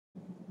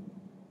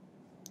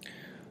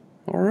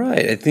All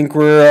right, I think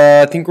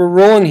we're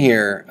rolling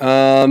here.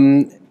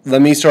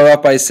 Let me start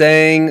off by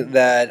saying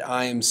that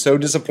I am so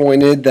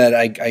disappointed that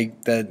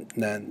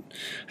that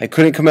I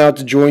couldn't come out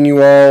to join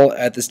you all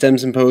at the STEM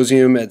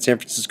Symposium at San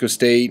Francisco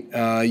State.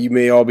 You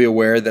may all be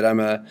aware that I'm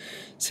a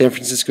San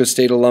Francisco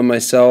State alum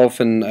myself,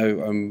 and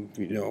I'm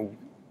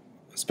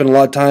spent a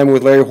lot of time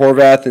with Larry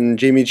Horvath and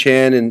Jamie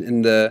Chan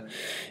in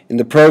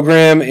the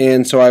program,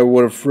 and so I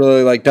would have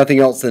really liked nothing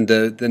else than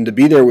to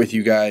be there with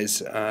you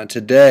guys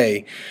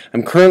today.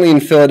 I'm currently in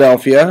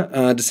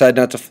Philadelphia. Decided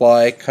not to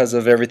fly because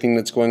of everything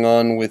that's going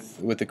on with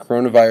the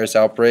coronavirus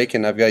outbreak,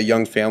 and I've got a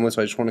young family,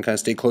 so I just want to kind of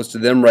stay close to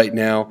them right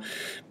now.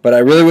 But I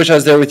really wish I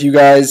was there with you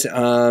guys,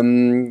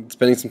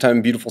 spending some time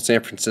in beautiful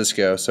San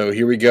Francisco. So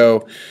here we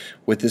go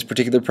with this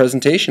particular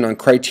presentation on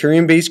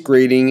criterion-based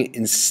grading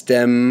in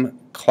STEM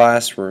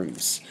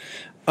classrooms.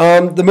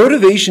 The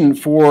motivation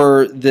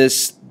for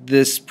this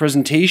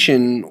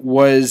presentation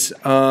was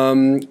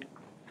I'm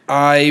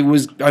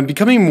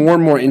becoming more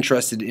and more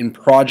interested in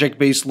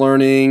project-based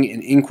learning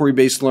and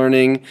inquiry-based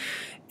learning,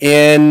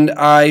 and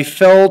I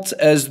felt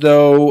as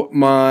though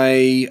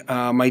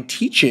my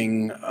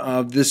teaching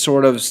of this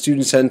sort of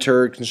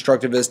student-centered,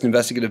 constructivist,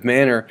 investigative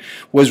manner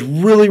was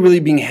really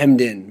being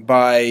hemmed in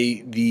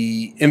by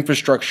the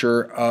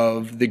infrastructure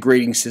of the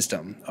grading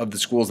system of the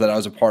schools that I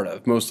was a part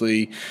of,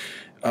 mostly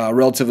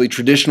relatively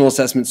traditional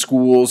assessment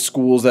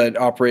schools that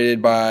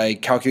operated by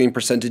calculating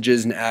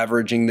percentages and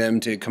averaging them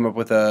to come up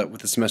with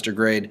a semester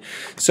grade.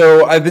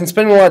 So I've been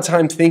spending a lot of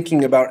time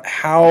thinking about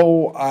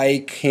how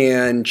I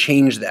can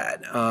change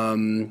that,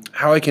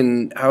 how I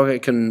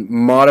can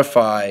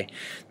modify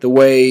the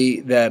way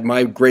that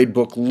my grade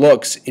book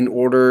looks in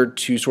order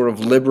to sort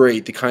of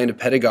liberate the kind of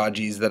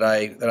pedagogies that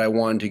I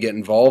wanted to get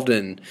involved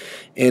in,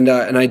 and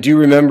I do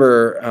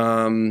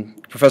remember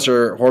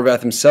Professor Horvath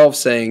himself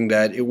saying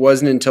that it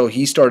wasn't until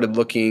he started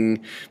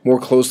looking more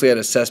closely at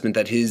assessment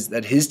that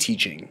his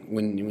teaching,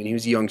 when he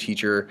was a young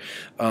teacher,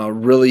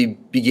 really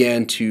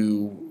began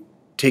to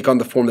take on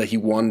the form that he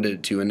wanted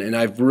it to, and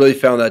I've really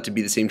found that to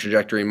be the same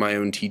trajectory in my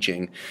own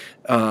teaching.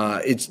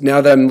 It's now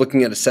that I'm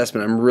looking at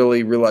assessment, I'm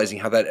really realizing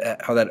how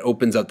that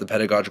opens up the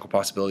pedagogical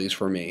possibilities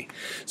for me.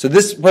 So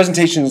this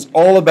presentation is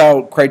all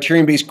about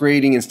criterion-based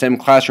grading in STEM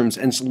classrooms,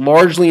 and it's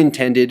largely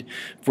intended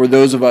for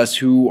those of us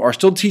who are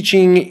still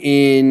teaching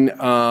in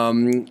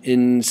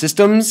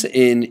systems,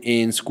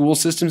 in school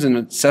systems, and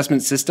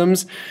assessment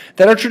systems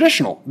that are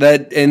traditional,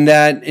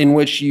 in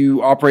which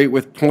you operate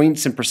with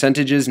points and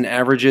percentages and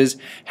averages.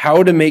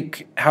 How to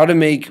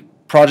make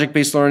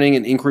project-based learning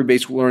and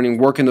inquiry-based learning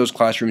work in those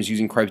classrooms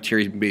using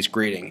criterion-based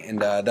grading,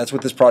 and that's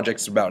what this project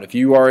is about. If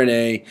you are in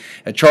a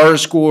charter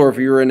school, or if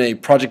you're in a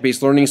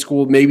project-based learning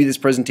school, maybe this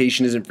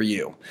presentation isn't for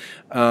you.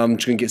 I'm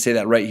just going to say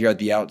that right here at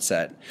the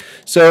outset.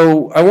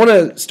 So I want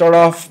to start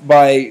off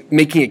by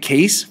making a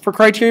case for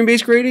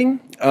criterion-based grading.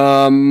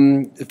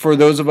 For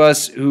those of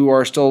us who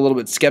are still a little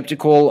bit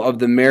skeptical of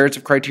the merits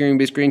of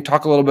criterion-based grading,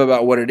 talk a little bit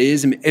about what it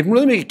is and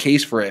really make a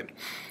case for it.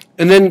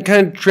 And then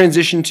kind of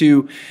transition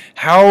to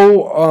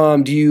how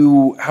do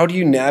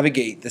you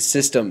navigate the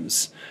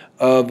systems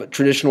of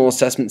traditional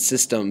assessment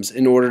systems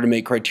in order to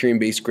make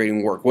criterion-based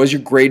grading work? What does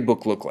your grade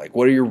book look like?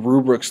 What do your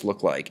rubrics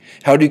look like?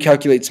 How do you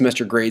calculate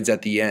semester grades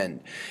at the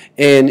end?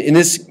 And in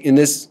this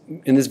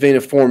vein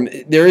of form,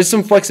 there is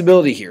some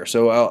flexibility here.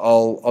 So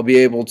I'll be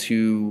able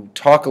to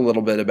talk a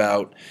little bit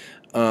about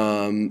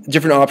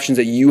different options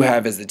that you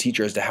have as the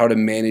teacher as to how to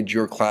manage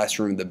your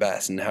classroom the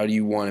best and how do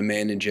you want to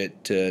manage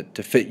it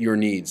to fit your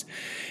needs.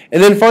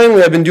 And then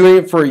finally, I've been doing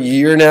it for a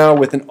year now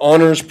with an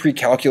honors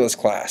pre-calculus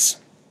class.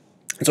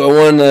 So I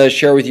wanted to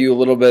share with you a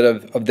little bit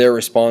of their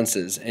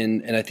responses,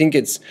 and I think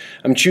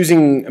I'm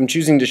choosing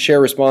to share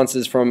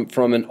responses from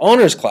an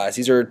honors class.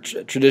 These are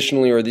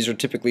these are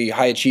typically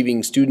high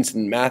achieving students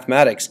in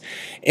mathematics,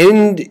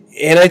 and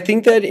I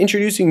think that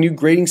introducing new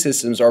grading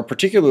systems are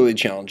particularly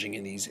challenging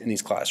in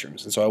these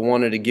classrooms. And so I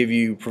wanted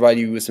to provide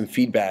you with some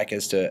feedback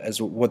as to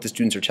what the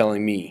students are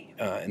telling me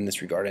in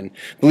this regard. And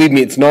believe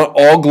me, it's not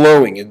all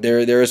glowing.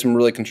 There is some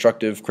really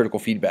constructive critical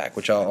feedback,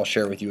 which I'll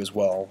share with you as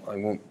well. I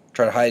won't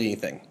try to hide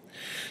anything.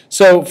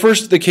 So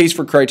first, the case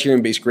for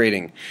criterion-based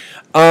grading.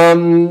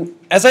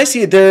 As I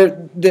see it,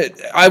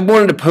 I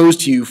wanted to pose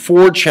to you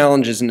 4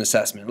 challenges in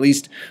assessment, at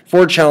least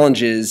 4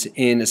 challenges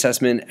in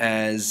assessment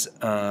as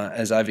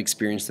I've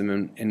experienced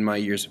them in my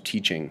years of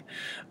teaching.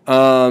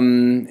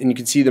 And you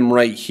can see them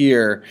right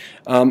here.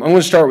 I'm going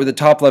to start with the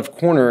top left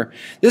corner.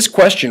 This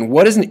question,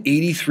 what does an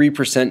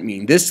 83%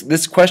 mean?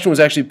 This question was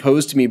actually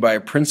posed to me by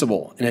a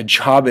principal in a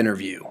job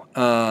interview.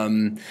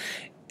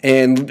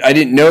 And I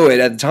didn't know it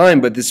at the time,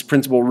 but this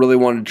principal really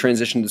wanted to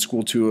transition the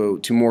school to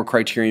more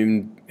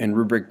criterion and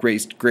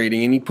rubric-based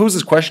grading. And he posed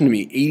this question to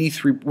me,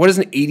 what does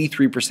an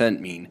 83%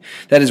 mean?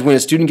 That is when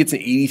a student gets an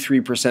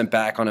 83%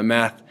 back on a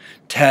math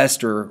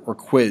test or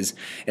quiz.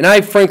 And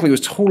I frankly was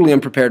totally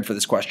unprepared for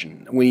this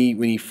question. When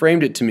he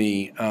framed it to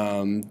me,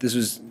 this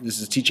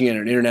is teaching at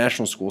an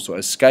international school, so I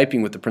was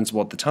Skyping with the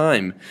principal at the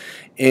time.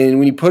 And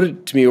when he put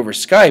it to me over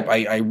Skype,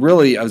 I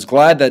was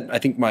glad that I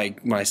think my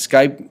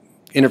Skype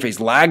interface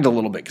lagged a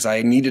little bit because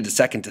I needed a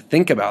second to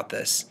think about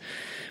this.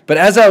 But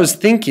as I was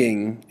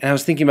thinking, and I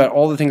was thinking about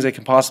all the things I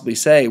can possibly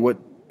say,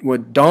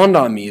 what dawned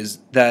on me is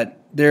that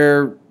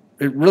it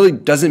really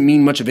doesn't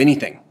mean much of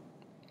anything.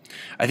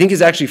 I think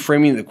is actually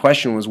framing the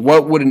question was,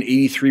 what would an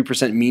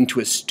 83% mean to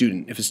a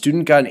student? If a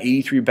student got an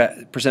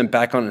 83%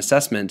 back on an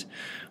assessment,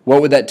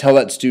 what would that tell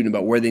that student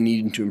about where they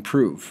needed to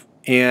improve?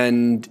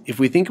 And if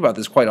we think about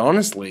this quite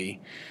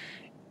honestly,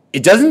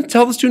 it doesn't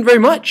tell the student very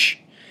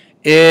much.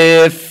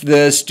 If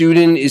the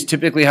student is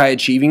typically high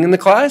achieving in the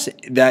class,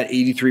 that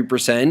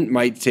 83%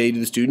 might say to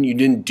the student, you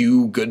didn't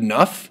do good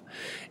enough.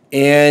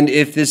 And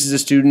if this is a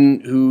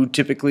student who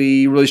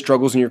typically really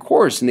struggles in your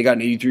course and they got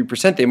an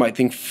 83%, they might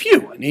think,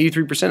 phew, an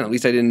 83%, at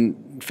least I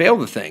didn't fail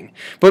the thing.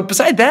 But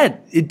beside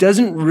that, it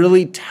doesn't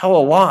really tell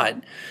a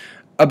lot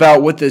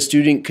about what the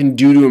student can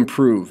do to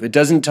improve. It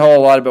doesn't tell a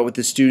lot about what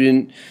the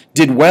student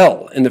did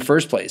well in the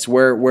first place,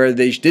 where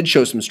they did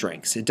show some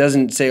strengths. It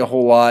doesn't say a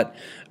whole lot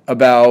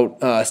about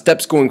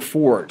steps going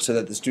forward so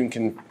that the student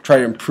can try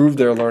to improve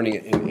their learning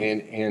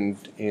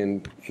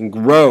and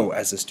grow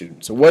as a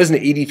student. So what does an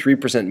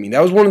 83% mean?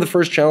 That was one of the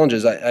first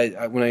challenges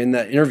when in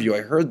that interview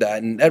I heard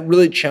that, and that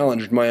really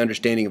challenged my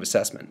understanding of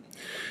assessment.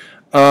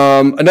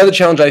 Another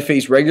challenge I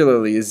face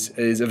regularly is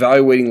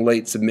evaluating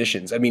late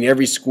submissions. I mean,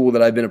 every school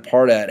that I've been a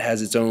part at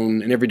has its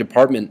own, and every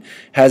department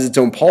has its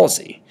own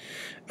policy.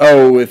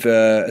 Oh, if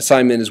an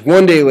assignment is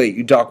 1 day late,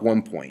 you dock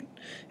 1 point.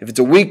 If it's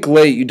a week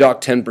late, you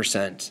dock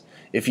 10%.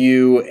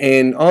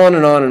 And on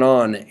and on and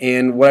on.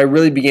 And what I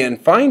really began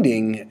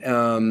finding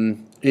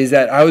is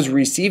that I was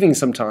receiving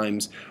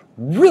sometimes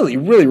really,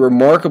 really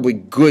remarkably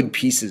good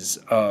pieces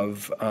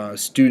of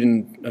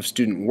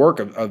student work,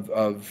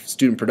 of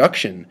student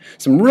production.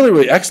 Some really,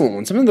 really excellent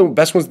ones, some of the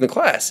best ones in the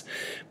class.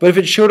 But if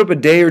it showed up a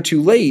day or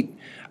two late,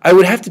 I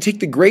would have to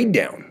take the grade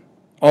down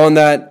on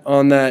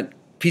that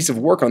piece of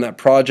work, on that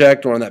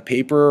project, or on that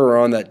paper, or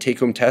on that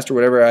take-home test, or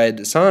whatever I had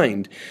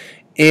assigned.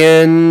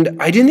 And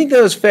I didn't think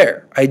that was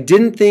fair. I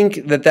didn't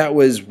think that that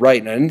was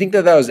right, and I didn't think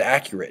that that was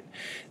accurate.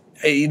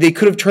 They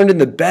could have turned in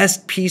the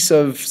best piece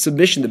of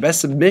submission, the best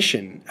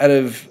submission out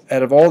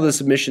of all the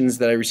submissions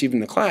that I received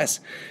in the class.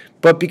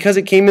 But because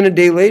it came in a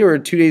day late or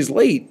 2 days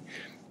late,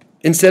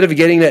 instead of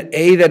getting that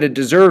A that it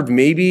deserved,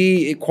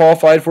 maybe it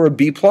qualified for a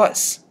B+.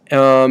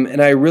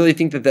 And I really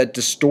think that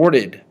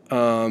distorted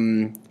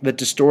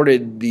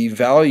the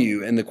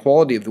value and the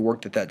quality of the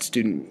work that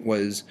student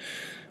was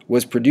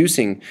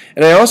producing.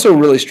 And I also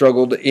really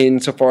struggled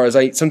insofar as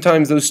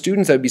sometimes those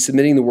students I'd be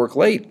submitting the work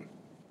late.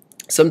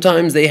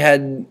 Sometimes they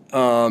had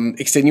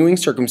extenuating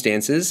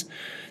circumstances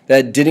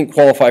that didn't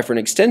qualify for an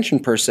extension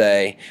per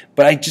se,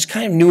 but I just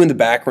kind of knew in the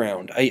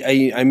background.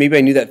 Maybe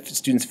I knew that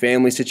student's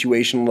family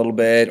situation a little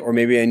bit, or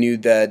maybe I knew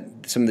that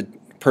some of the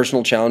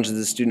personal challenges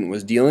the student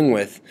was dealing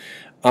with.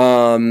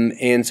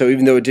 And so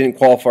even though it didn't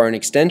qualify for an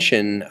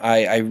extension,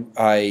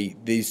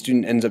 the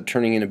student ends up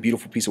turning in a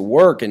beautiful piece of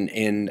work,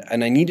 and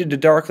I needed to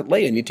dock it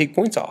late. I need to take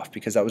points off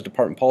because that was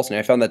department policy, and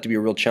I found that to be a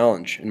real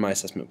challenge in my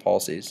assessment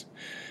policies.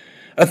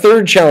 A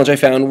third challenge I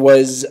found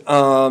was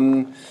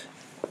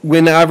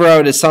whenever I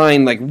would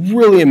assign like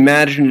really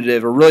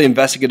imaginative or really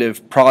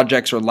investigative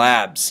projects or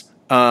labs.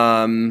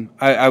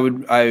 I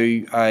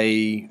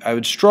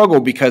would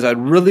struggle because I'd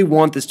really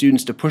want the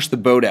students to push the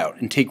boat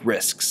out and take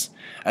risks.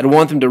 I'd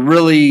want them to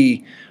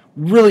really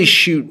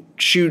shoot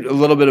a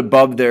little bit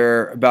above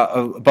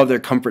their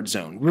comfort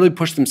zone, really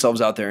push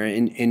themselves out there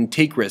and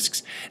take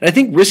risks. And I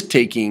think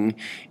risk-taking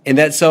and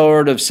that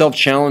sort of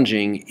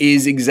self-challenging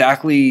is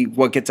exactly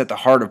what gets at the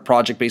heart of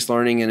project-based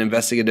learning and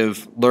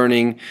investigative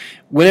learning.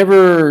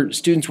 Whenever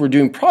students were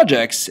doing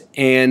projects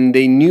and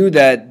they knew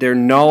that their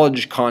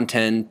knowledge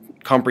content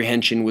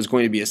comprehension was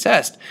going to be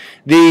assessed,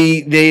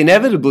 they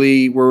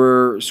inevitably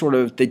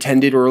they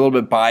tended or were a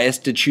little bit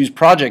biased to choose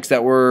projects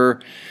that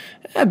were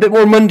a bit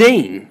more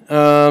mundane,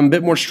 a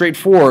bit more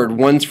straightforward,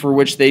 ones for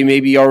which they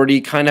maybe already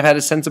kind of had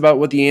a sense about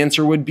what the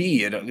answer would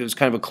be. It was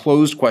kind of a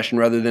closed question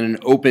rather than an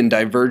open,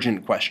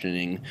 divergent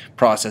questioning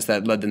process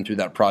that led them through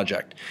that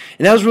project.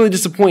 And that was really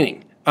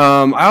disappointing.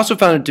 I also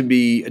found it to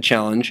be a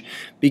challenge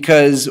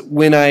because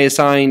when I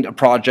assigned a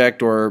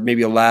project or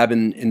maybe a lab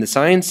in the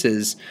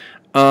sciences,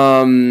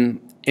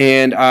 and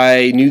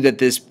I knew that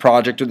this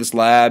project or this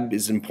lab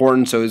is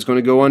important, so it's going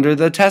to go under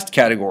the test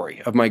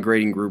category of my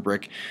grading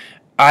rubric,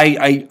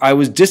 I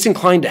was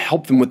disinclined to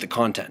help them with the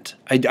content.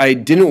 I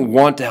didn't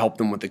want to help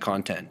them with the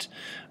content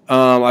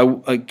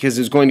because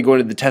it was going to go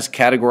into the test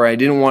category. I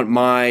didn't want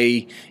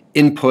my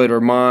input or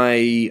my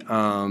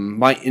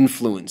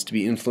influence to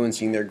be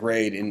influencing their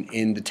grade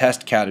in the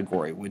test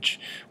category, which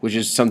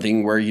is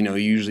something where you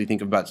usually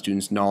think about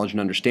students' knowledge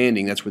and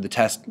understanding. That's where the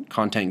test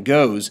content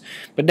goes.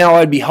 But now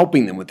I'd be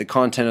helping them with the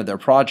content of their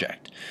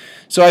project.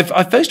 So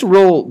I faced a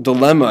real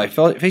dilemma. I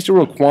faced a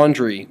real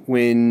quandary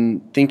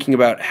when thinking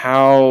about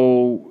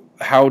how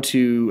how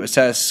to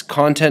assess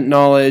content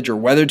knowledge or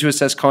whether to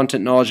assess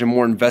content knowledge in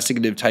more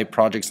investigative type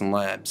projects and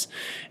labs.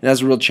 And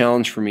that's a real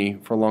challenge for me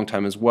for a long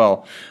time as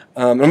well.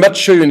 I'm about to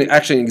show you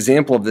actually an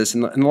example of this,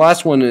 and the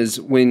last one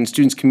is when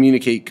students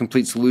communicate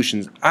complete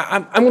solutions.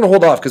 I'm going to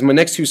hold off because my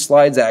next two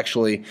slides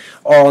actually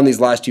are on these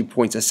last 2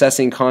 points,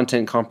 assessing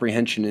content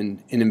comprehension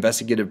in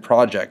investigative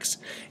projects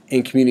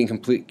and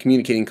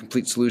communicating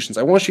complete solutions.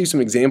 I want to show you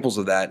some examples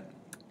of that.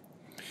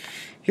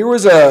 Here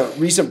was a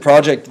recent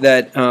project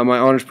that my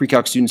honors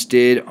pre-calc students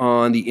did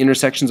on the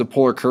intersections of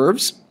polar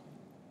curves.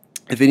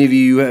 If any of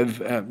you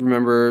have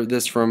remember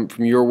this from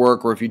your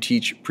work, or if you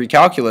teach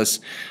pre-calculus,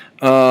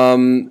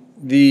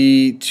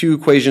 the two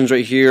equations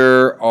right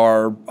here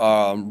are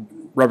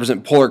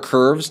represent polar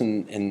curves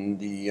in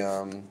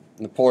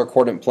the polar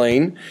coordinate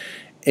plane,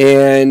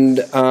 and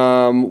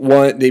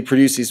they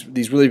produce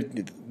these really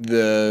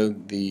the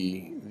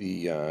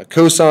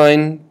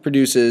cosine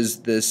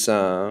produces this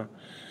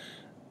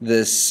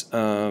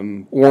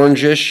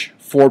orangish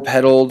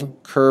four-petaled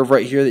curve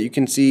right here that you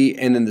can see,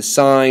 and then the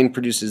sine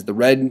produces the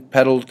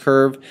red-petaled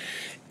curve.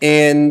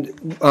 And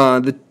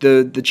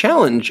the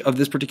challenge of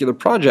this particular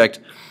project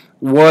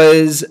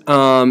was,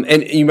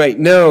 and you might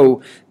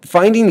know,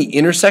 finding the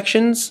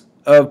intersections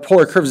of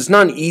polar curves is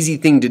not an easy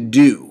thing to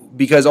do,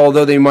 because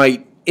although they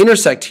might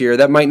intersect here,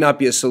 that might not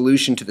be a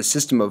solution to the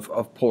system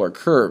of polar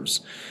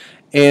curves.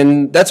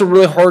 And that's a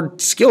really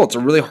hard skill. It's a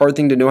really hard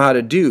thing to know how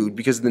to do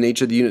because of the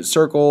nature of the unit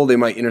circle. They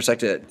might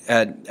intersect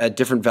at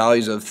different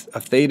values of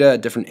theta,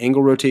 at different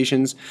angle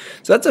rotations.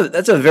 So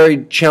that's a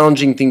very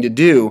challenging thing to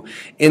do.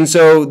 And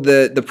so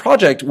the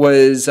project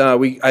was,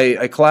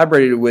 I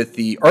collaborated with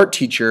the art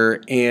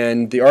teacher,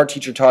 and the art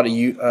teacher taught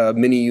a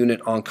mini unit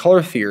on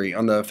color theory,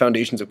 on the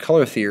foundations of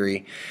color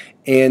theory.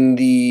 And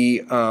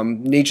the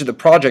nature of the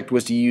project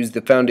was to use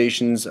the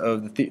foundations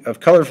of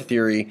color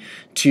theory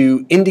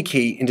to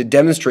indicate and to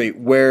demonstrate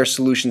where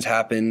solutions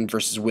happen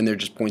versus when they're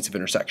just points of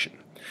intersection.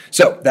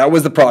 So that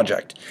was the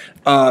project.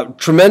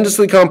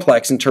 Tremendously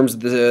complex in terms of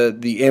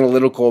the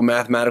analytical,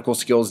 mathematical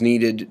skills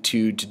needed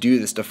to do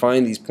this, to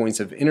find these points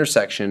of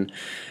intersection.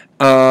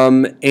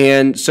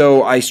 And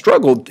so I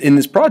struggled in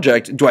this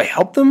project. Do I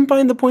help them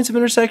find the points of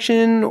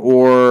intersection,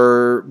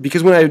 or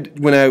because when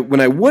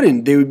I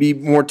wouldn't, they would be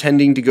more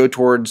tending to go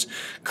towards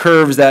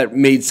curves that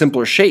made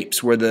simpler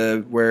shapes, where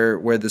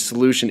the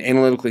solution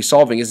analytically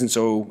solving isn't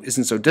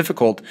so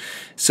difficult.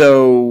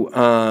 So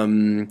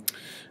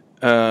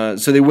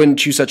so they wouldn't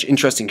choose such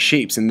interesting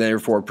shapes and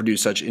therefore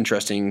produce such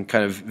interesting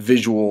kind of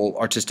visual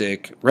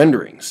artistic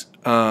renderings.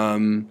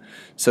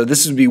 So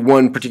this would be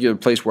one particular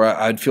place where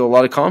I'd feel a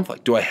lot of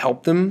conflict. Do I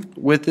help them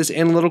with this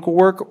analytical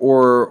work,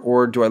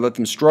 or do I let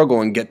them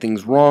struggle and get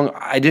things wrong?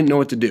 I didn't know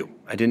what to do.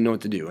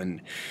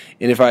 And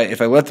if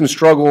I let them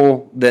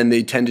struggle, then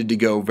they tended to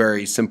go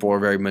very simple or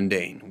very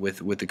mundane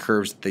with the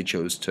curves that they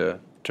chose to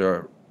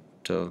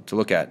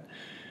look at.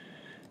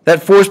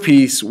 That fourth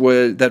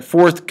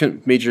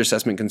major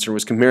assessment concern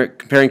was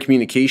comparing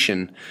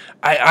communication.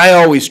 I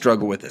always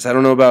struggle with this. I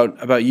don't know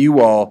about you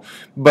all,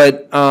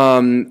 but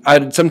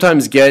I'd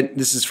sometimes get,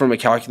 this is from a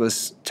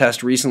calculus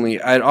test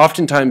recently, I'd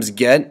oftentimes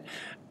get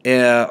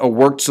a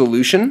worked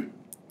solution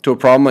to a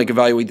problem, like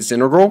evaluate this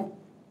integral,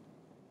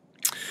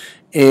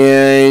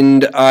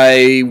 and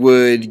I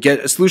would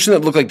get a solution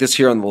that looked like this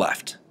here on the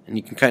left. And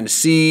you can kind of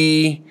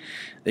see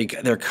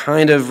they're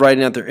kind of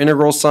writing out their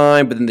integral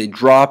sign, but then they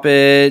drop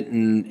it,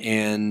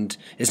 and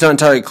it's not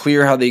entirely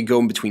clear how they go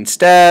in between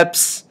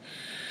steps.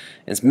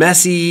 And it's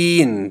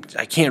messy, and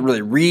I can't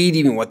really read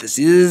even what this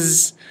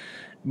is.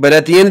 But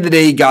at the end of the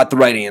day, you got the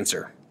right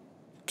answer.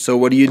 So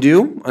what do you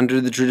do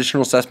under the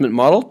traditional assessment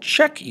model?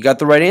 Check, you got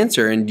the right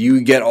answer, and you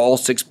get all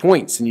 6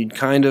 points, and you'd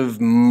kind of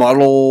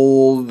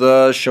muddle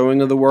the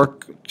showing of the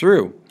work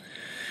through.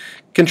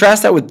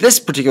 Contrast that with this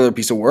particular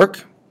piece of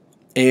work.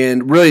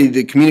 And really,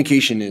 the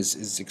communication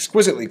is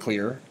exquisitely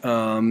clear.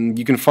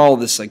 You can follow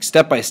this like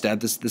step by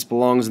step. This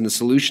belongs in the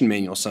solution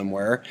manual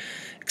somewhere,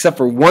 except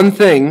for one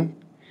thing,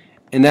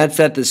 and that's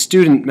that the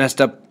student messed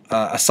up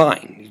a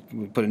sign.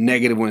 We put a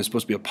negative when it's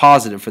supposed to be a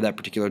positive for that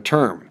particular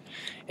term.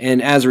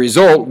 And as a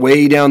result,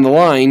 way down the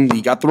line,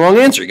 you got the wrong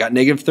answer. You got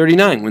negative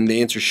 39 when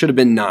the answer should have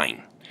been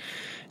 9.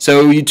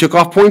 So you took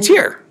off points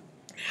here.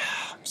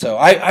 So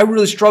I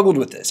really struggled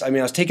with this. I mean,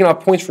 I was taking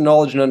off points for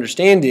knowledge and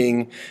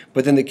understanding,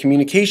 but then the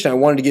communication, I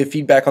wanted to give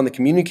feedback on the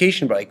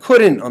communication, but I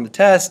couldn't on the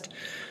test.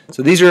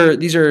 So these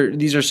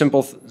are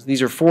simple.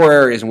 These are 4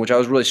 areas in which I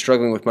was really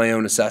struggling with my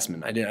own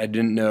assessment. I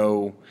didn't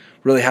know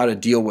really how to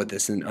deal with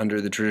this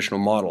under the traditional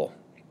model.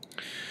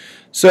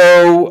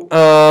 So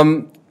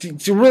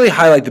to really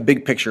highlight the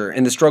big picture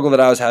and the struggle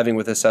that I was having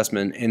with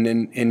assessment,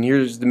 and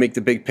here's to make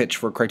the big pitch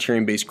for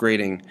criterion-based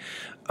grading.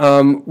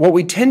 What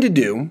we tend to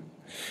do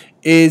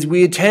is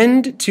we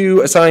tend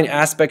to assign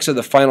aspects of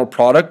the final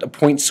product a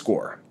point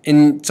score.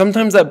 And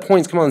sometimes that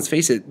points, come on, let's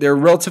face it, they're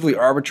relatively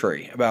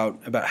arbitrary about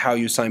how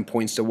you assign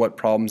points to what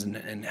problems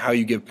and how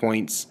you give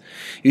points.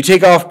 You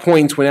take off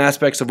points when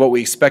aspects of what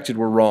we expected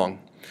were wrong.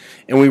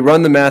 And we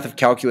run the math of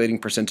calculating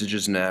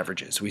percentages and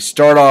averages. We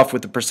start off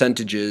with the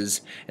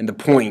percentages and the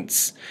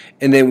points,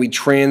 and then we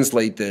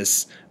translate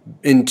this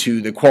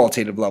into the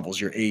qualitative levels,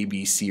 your A,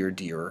 B, C, or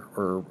D,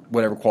 or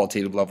whatever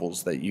qualitative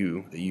levels that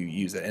you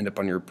use that end up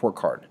on your report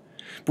card.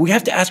 But we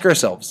have to ask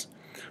ourselves,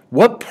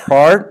 what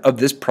part of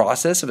this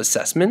process of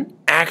assessment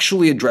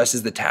actually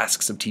addresses the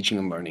tasks of teaching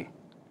and learning?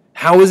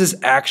 How is this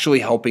actually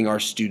helping our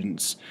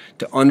students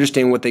to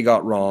understand what they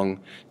got wrong,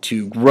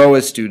 to grow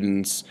as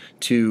students,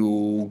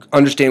 to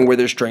understand where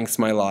their strengths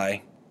might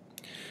lie?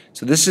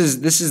 So this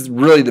is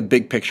really the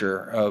big picture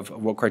of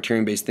what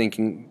criterion-based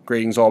thinking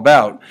grading is all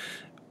about.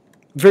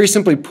 Very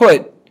simply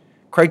put,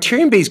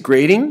 criterion-based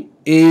grading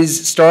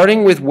is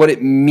starting with what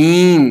it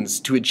means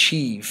to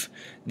achieve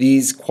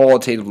these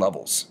qualitative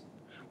levels.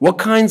 What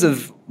kinds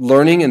of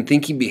learning and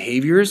thinking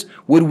behaviors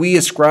would we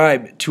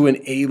ascribe to an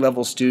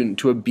A-level student,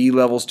 to a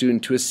B-level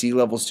student, to a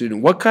C-level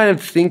student? What kind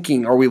of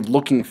thinking are we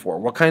looking for?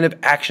 What kind of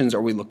actions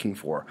are we looking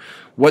for?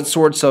 What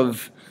sorts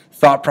of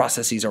thought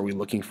processes are we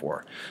looking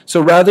for?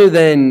 So rather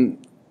than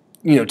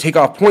take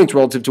off points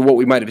relative to what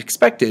we might have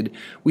expected,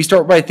 we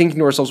start by thinking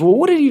to ourselves, well,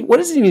 what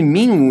does it even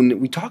mean when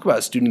we talk about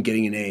a student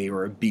getting an A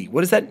or a B?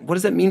 What does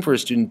that mean for a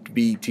student to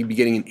be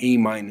getting an A-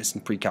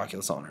 in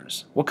pre-calculus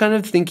honors? What kind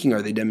of thinking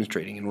are they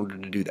demonstrating in order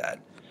to do that?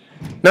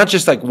 Not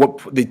just like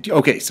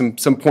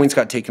some points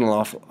got taken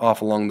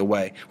off along the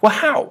way. Well,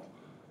 how?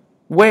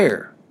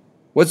 Where?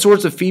 What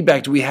sorts of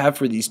feedback do we have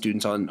for these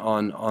students on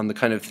the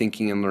kind of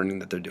thinking and learning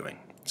that they're doing?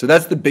 So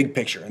that's the big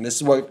picture, and this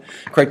is what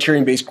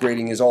criterion-based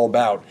grading is all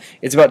about.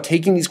 It's about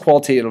taking these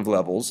qualitative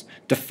levels,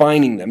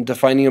 defining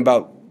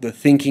about the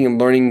thinking and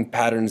learning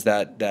patterns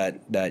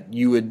that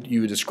you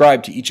would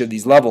ascribe to each of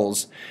these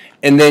levels,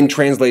 and then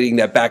translating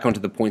that back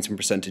onto the points and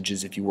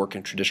percentages if you work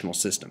in a traditional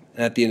system.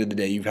 And at the end of the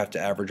day, you have to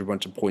average a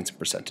bunch of points and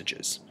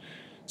percentages.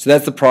 So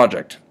that's the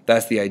project.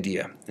 That's the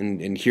idea.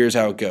 And here's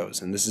how it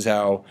goes. And this is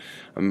how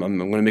I'm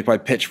going to make my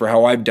pitch for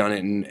how I've done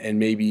it, and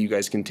maybe you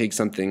guys can take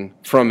something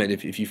from it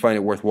if you find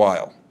it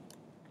worthwhile.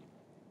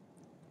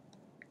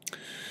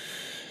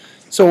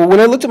 So when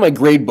I looked at my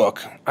grade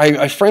book,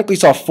 I frankly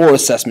saw 4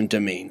 assessment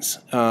domains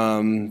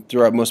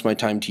throughout most of my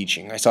time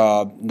teaching. I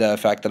saw the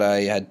fact that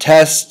I had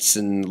tests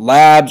and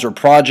labs or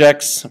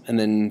projects, and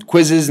then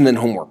quizzes, and then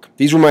homework.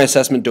 These were my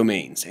assessment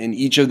domains, and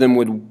each of them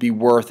would be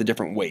worth a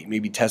different weight.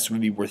 Maybe tests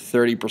would be worth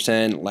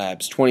 30%,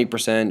 labs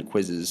 20%,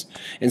 quizzes,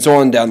 and so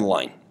on down the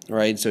line.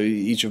 Right? So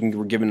each of them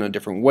were given a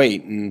different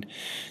weight, and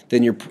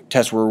then your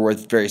tests were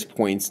worth various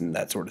points and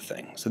that sort of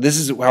thing. So this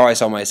is how I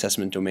saw my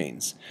assessment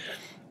domains.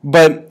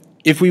 But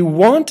if we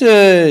want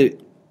to,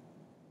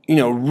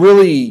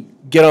 really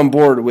get on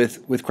board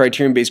with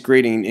criterion-based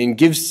grading and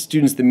give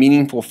students the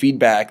meaningful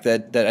feedback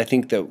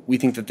that we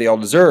think that they all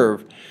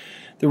deserve,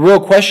 the real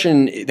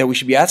question that we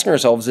should be asking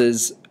ourselves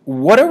is,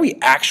 what are we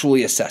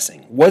actually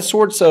assessing? What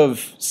sorts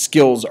of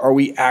skills are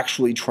we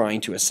actually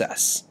trying to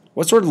assess?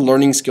 What sort of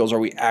learning skills are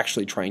we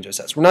actually trying to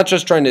assess? We're not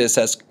just trying to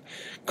assess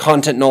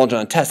content knowledge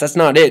on a test. That's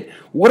not it.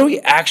 What are we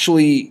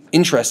actually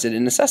interested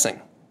in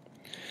assessing?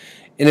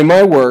 And in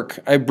my work,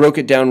 I broke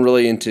it down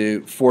really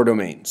into 4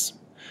 domains.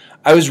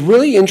 I was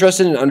really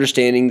interested in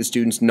understanding the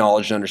students'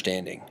 knowledge and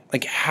understanding.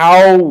 Like,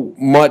 how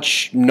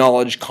much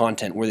knowledge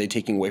content were they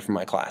taking away from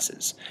my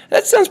classes?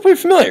 That sounds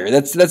pretty familiar.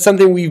 That's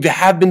something we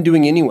have been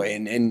doing anyway,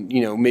 and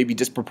maybe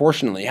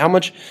disproportionately. How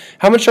much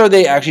are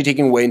they actually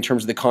taking away in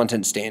terms of the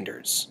content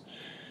standards?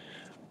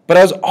 But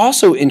I was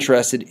also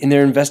interested in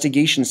their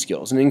investigation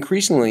skills, and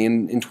increasingly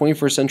in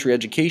 21st century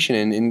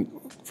education and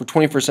for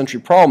 21st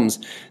century problems,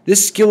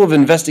 this skill of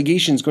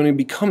investigation is going to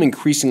become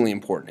increasingly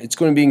important. It's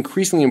going to be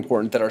increasingly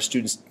important that our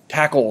students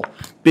tackle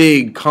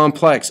big,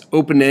 complex,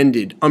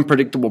 open-ended,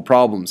 unpredictable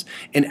problems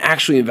and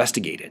actually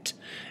investigate it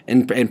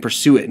and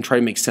pursue it and try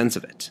to make sense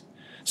of it.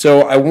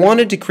 So I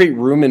wanted to create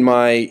room in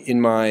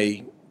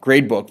my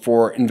grade book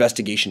for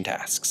investigation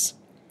tasks.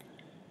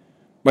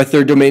 My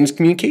 3rd domain is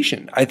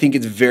communication. I think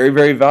it's very,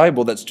 very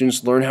valuable that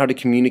students learn how to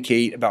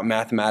communicate about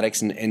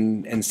mathematics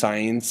and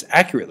science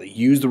accurately.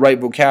 Use the right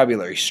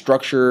vocabulary.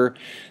 Structure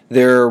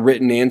their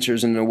written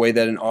answers in a way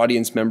that an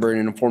audience member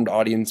and an informed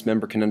audience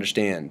member can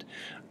understand.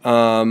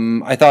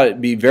 I thought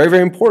it'd be very,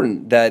 very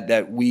important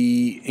that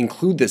we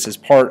include this as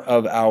part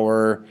of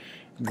our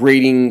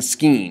grading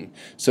scheme,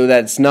 so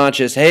that it's not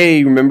just,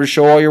 hey, remember to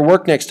show all your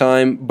work next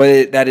time,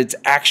 but that the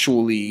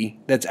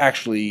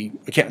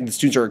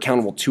students are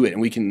accountable to it,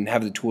 and we can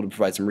have the tool to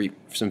provide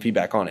some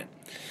feedback on it.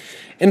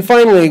 And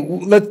finally,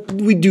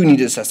 we do need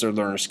to assess their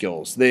learner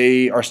skills.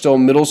 They are still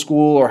middle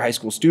school or high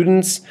school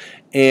students,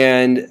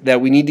 and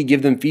that we need to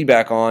give them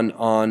feedback on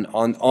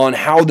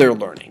how they're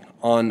learning,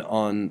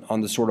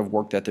 on the sort of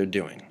work that they're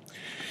doing.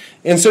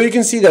 And so you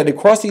can see that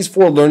across these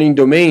 4 learning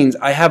domains,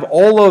 I have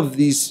all of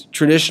these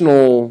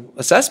traditional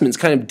assessments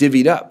kind of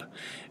divvied up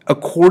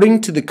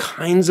according to the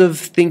kinds of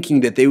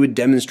thinking that they would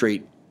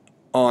demonstrate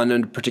on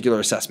a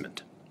particular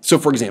assessment. So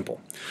for example,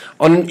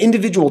 on an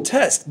individual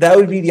test, that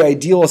would be the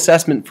ideal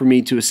assessment for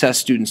me to assess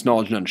students'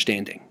 knowledge and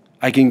understanding.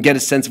 I can get a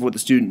sense of what the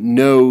student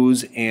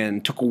knows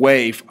and took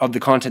away of the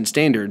content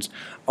standards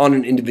on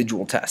an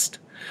individual test.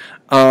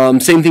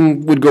 Same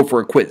thing would go for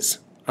a quiz.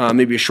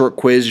 Maybe a short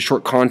quiz, a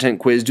short content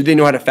quiz. Do they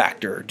know how to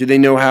factor? Do they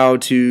know how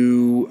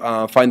to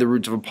find the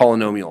roots of a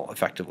polynomial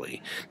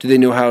effectively? Do they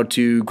know how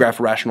to graph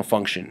a rational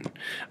function?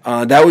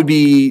 That would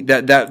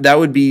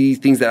be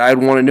things that I'd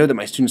want to know that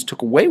my students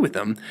took away with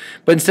them.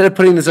 But instead of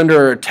putting this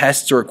under a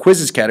tests or a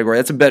quizzes category,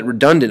 that's a bit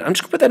redundant. I'm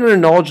just going to put that under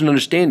knowledge and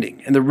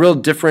understanding. And the real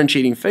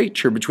differentiating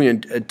feature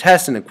between a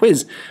test and a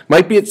quiz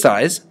might be its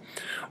size,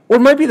 or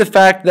it might be the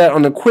fact that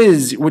on the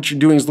quiz, what you're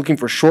doing is looking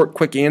for short,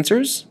 quick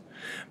answers.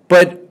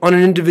 But on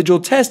an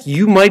individual test,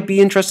 you might be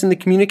interested in the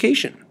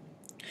communication.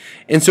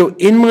 And so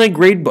in my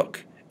grade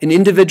book, an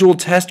individual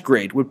test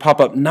grade would pop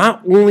up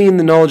not only in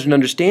the knowledge and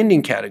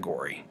understanding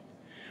category,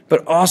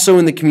 but also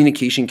in the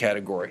communication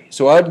category.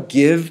 So I'd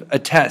give a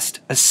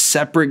test a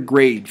separate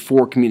grade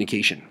for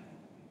communication.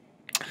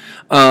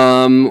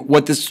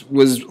 What this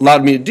was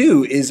allowed me to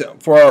do is,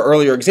 for our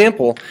earlier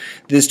example,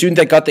 the student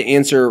that got the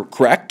answer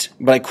correct,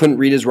 but I couldn't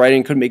read his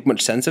writing, couldn't make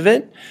much sense of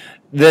it,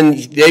 then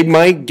they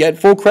might get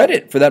full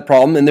credit for that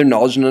problem in their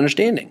knowledge and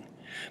understanding.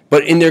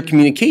 But in their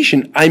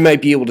communication, I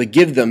might be able to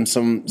give them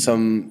some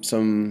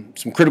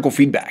critical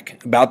feedback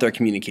about their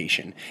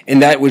communication,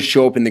 and that would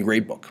show up in the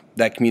grade book.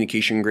 That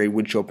communication grade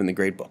would show up in the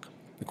grade book,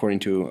 according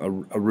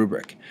to a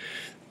rubric.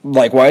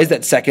 Likewise,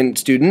 that second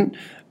student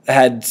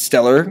had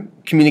stellar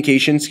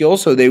communication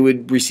skills, so they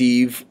would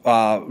receive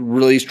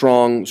really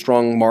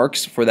strong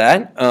marks for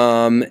that,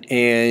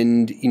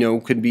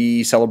 and could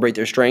be celebrate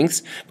their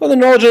strengths. But the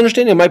knowledge and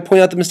understanding, I might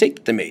point out the mistake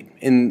that they made,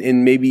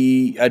 and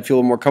maybe I'd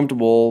feel more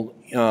comfortable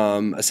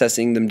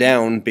assessing them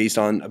down based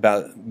on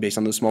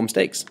those small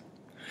mistakes.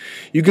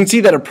 You can see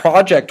that a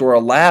project or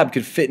a lab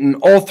could fit in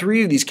all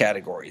three of these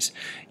categories.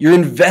 You're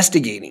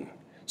investigating.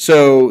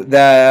 So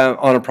that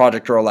on a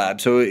project or a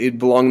lab, so it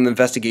belonged in the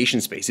investigation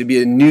space. It'd be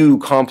a new,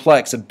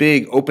 complex, a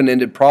big,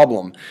 open-ended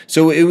problem.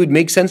 So it would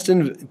make sense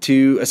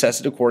to assess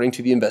it according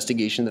to the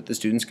investigation that the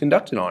students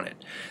conducted on it.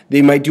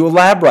 They might do a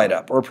lab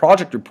write-up or a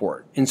project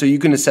report, and so you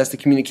can assess the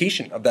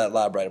communication of that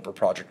lab write-up or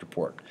project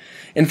report.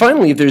 And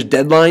finally, if there's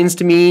deadlines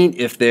to meet,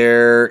 if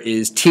there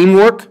is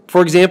teamwork,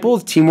 for example,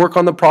 teamwork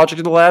on the project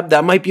or the lab,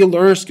 that might be a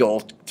learner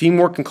skill.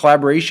 Teamwork and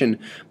collaboration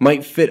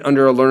might fit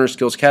under a learner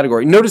skills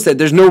category. Notice that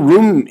there's no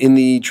room in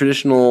the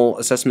traditional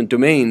assessment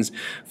domains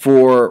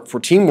for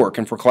teamwork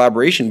and for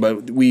collaboration,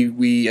 but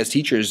we as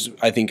teachers,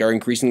 I think, are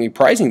increasingly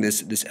prizing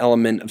this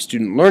element of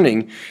student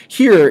learning.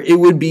 Here,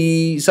 it would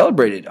be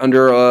celebrated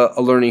under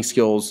a learning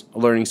skills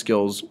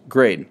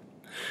grade.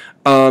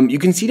 You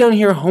can see down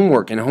here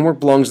homework, and homework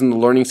belongs in the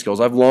learning skills.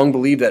 I've long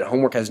believed that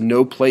homework has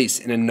no place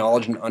in a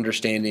knowledge and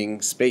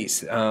understanding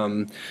space.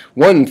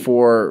 One,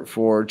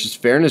 for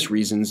just fairness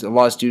reasons, a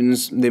lot of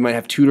students, they might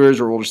have tutors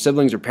or older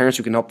siblings or parents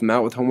who can help them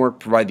out with homework,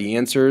 provide the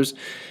answers.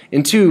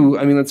 And two,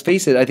 I mean, let's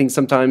face it, I think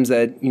sometimes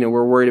that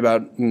we're worried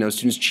about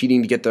students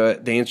cheating to get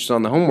the answers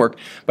on the homework.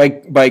 By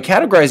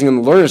categorizing on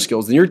the learner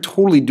skills, then you're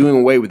totally doing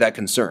away with that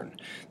concern.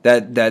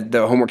 That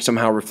the homework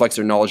somehow reflects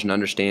their knowledge and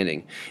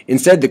understanding.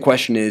 Instead, the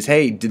question is,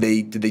 hey, did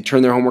they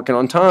turn their homework in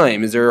on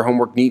time? Is their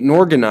homework neat and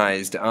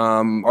organized?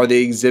 Are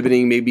they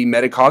exhibiting maybe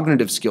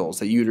metacognitive skills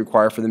that you'd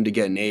require for them to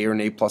get an A or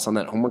an A+ on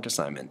that homework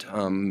assignment?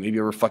 Maybe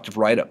a reflective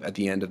write-up at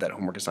the end of that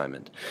homework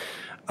assignment.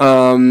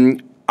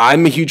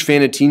 I'm a huge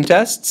fan of team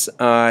tests.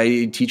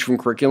 I teach from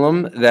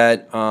curriculum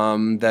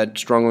that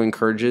strongly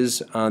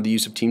encourages the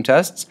use of team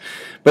tests.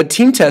 But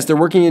team tests, they're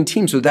working in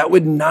teams, so that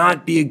would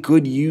not be a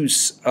good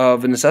use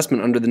of an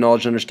assessment under the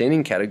knowledge and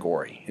understanding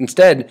category.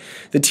 Instead,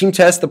 the team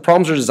tests, the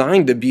problems are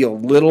designed to be a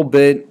little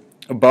bit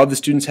above the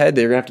student's head.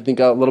 They're going to have to think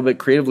out a little bit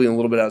creatively and a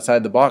little bit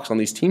outside the box on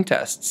these team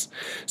tests.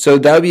 So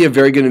that would be a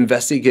very good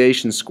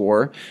investigation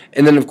score.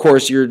 And then, of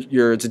course,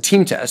 it's a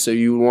team test, so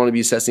you would want to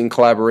be assessing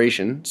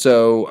collaboration.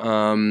 So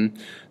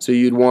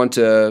you'd want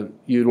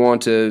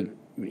to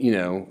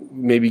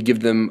maybe give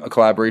them a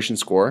collaboration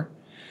score.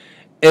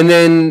 And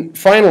then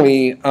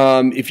finally,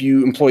 if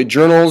you employ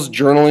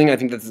journaling, I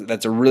think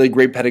that's a really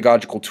great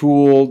pedagogical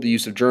tool, the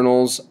use of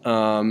journals,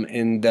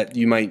 and that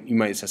you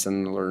might assess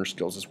on the learner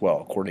skills as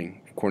well,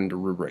 according to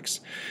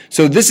rubrics.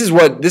 So this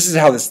is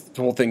how this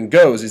whole thing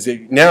goes. Is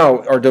that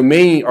now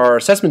our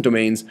assessment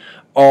domains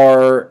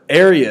are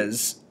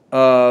areas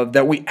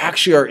that we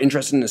actually are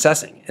interested in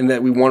assessing and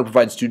that we want to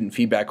provide student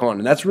feedback on.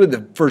 And that's really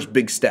the first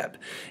big step,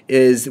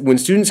 is when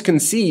students can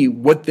see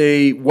what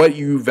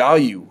you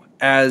value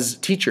as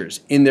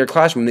teachers in their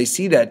classroom, they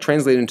see that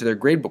translated into their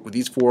gradebook with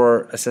these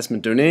 4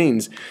 assessment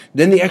domains,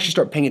 then they actually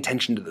start paying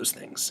attention to those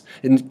things.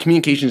 And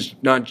communication is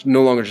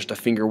no longer just a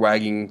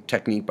finger-wagging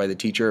technique by the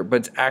teacher,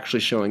 but it's actually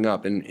showing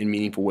up in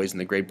meaningful ways in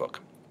the gradebook.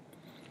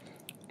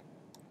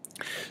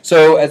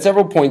 So at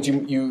several points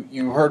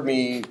you heard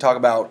me talk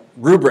about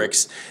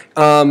rubrics.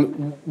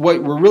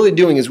 What we're really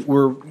doing is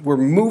we're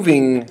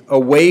moving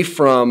away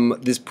from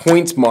this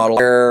points model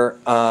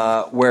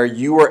where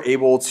you are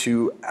able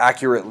to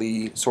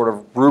accurately sort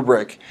of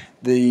rubric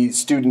the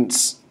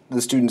students'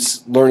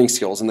 learning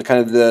skills and the kind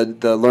of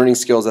the learning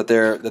skills that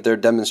they're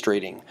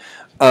demonstrating.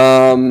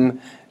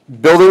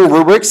 Building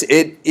rubrics,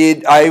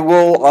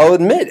 I'll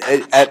admit,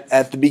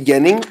 at the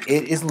beginning,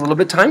 it is a little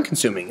bit time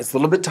consuming. It's a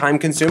little bit time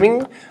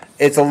consuming.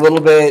 It's a little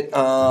bit,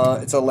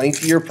 it's a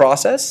lengthier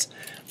process.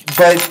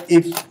 But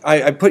if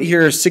I put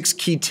here 6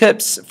 key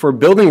tips for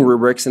building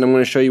rubrics, and I'm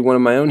going to show you one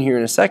of my own here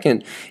in a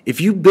second.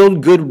 If you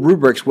build good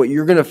rubrics, what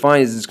you're going to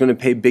find is it's going to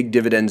pay big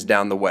dividends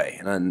down the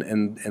way.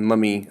 And let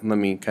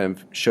me kind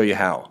of show you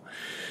how.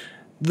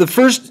 The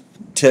first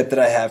tip that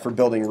I have for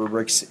building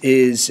rubrics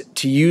is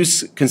to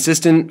use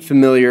consistent,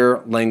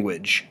 familiar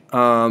language.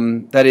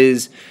 That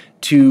is,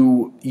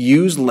 to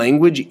use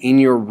language in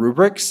your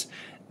rubrics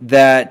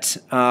that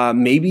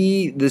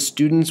maybe the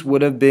students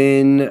would have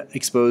been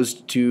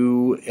exposed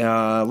to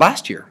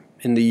last year,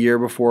 in the year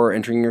before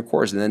entering your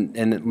course,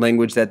 and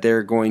language that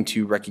they're going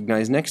to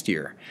recognize next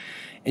year.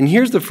 And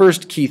here's the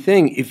first key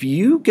thing. If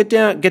you get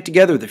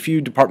together with a few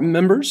department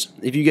members,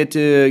 if you get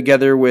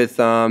together with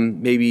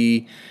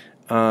maybe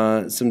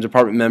some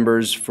department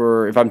members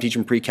for, if I'm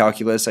teaching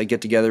pre-calculus, I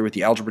get together with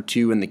the Algebra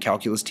 2 and the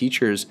calculus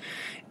teachers,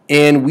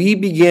 and we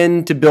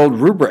begin to build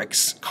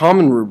rubrics,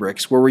 common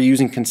rubrics, where we're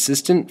using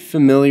consistent,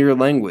 familiar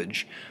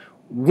language.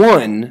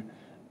 One,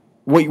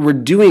 what we're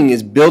doing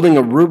is building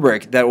a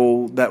rubric that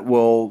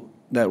will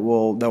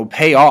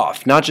pay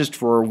off, not just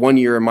for 1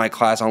 year in my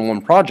class on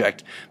one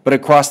project, but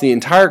across the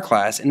entire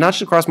class, and not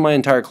just across my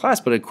entire class,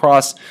 but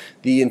across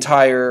the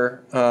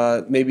entire,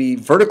 maybe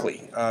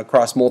vertically,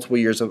 across multiple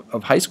years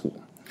of high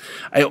school.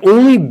 I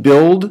only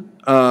build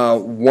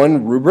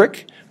one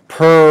rubric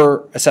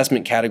per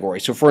assessment category.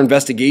 So for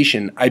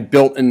investigation, I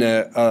built an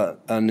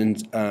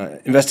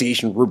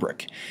investigation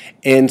rubric.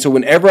 And so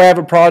whenever I have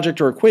a project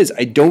or a quiz,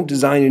 I don't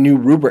design a new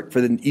rubric for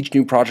each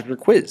new project or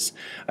quiz.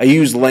 I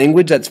use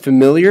language that's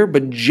familiar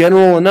but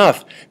general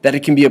enough that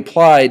it can be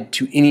applied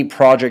to any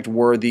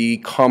project-worthy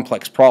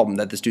complex problem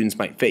that the students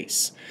might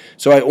face.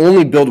 So I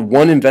only build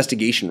one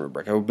investigation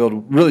rubric. I will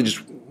build really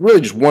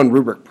just one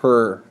rubric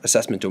per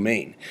assessment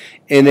domain.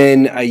 And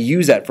then I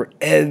use that for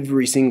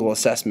every single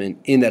assessment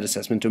in that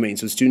assessment domain.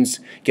 So students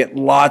get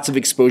lots of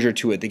exposure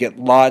to it.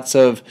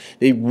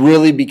 They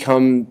really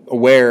become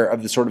aware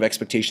of the sort of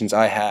expectations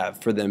I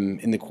have for them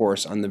in the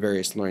course on the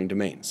various learning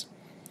domains.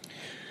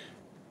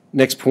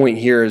 Next point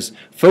here is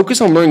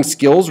focus on learning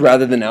skills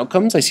rather than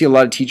outcomes. I see a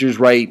lot of teachers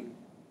write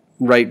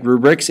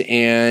rubrics,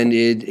 and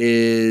it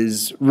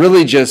is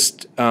really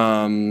just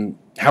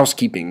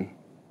housekeeping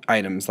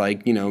items,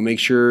 like, make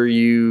sure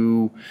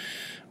you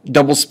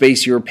double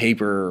space your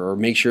paper, or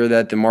make sure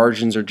that the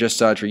margins are just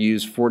such, or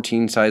use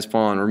 14 size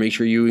font, or make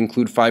sure you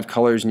include 5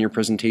 colors in your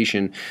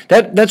presentation.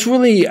 That's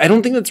really, I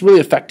don't think that's really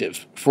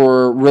effective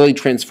for really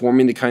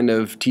transforming the kind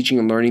of teaching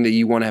and learning that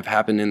you want to have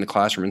happen in the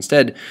classroom.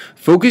 Instead,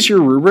 focus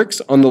your rubrics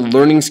on the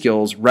learning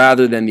skills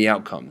rather than the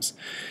outcomes.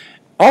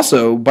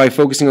 Also, by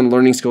focusing on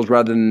learning skills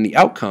rather than the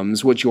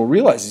outcomes, what you'll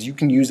realize is you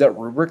can use that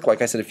rubric,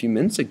 like I said a few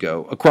minutes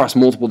ago, across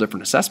multiple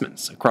different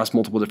assessments, across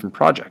multiple different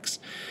projects.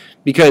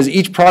 Because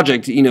each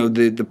project,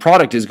 the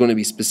product is going to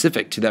be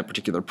specific to that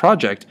particular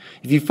project.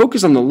 If you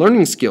focus on the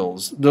learning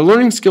skills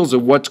are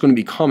what's going to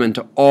be common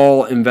to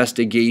all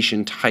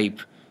investigation type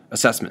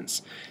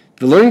assessments.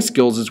 The learning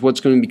skills is what's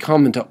going to be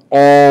common to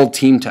all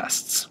team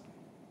tests.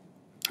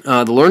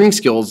 The learning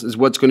skills is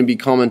what's going to be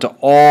common to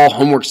all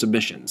homework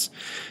submissions.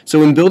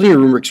 So in building your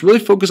rubrics, really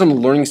focus on the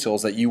learning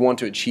skills that you want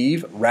to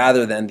achieve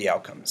rather than the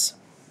outcomes.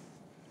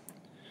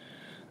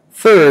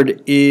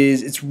 Third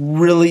is it's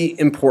really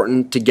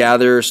important to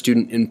gather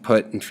student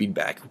input and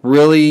feedback.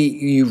 Really,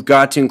 you've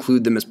got to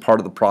include them as part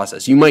of the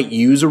process. You might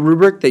use a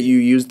rubric that you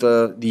used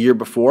the year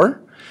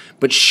before,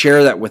 but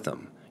share that with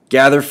them.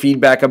 Gather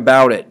feedback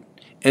about it.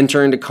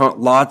 Enter into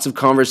lots of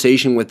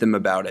conversation with them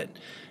about it.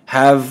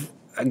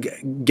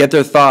 Get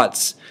their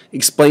thoughts.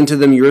 Explain to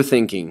them your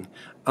thinking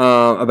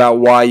about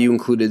why you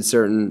included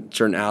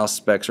certain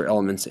aspects or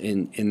elements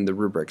in the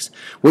rubrics.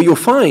 What you'll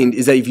find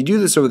is that if you do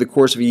this over the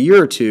course of a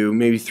year or two,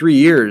 maybe 3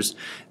 years,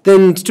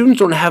 then students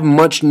don't have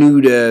much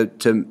new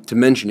to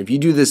mention. If you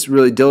do this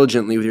really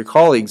diligently with your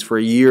colleagues for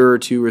a year or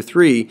 2 or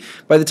 3,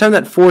 by the time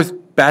that 4th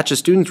batch of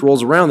students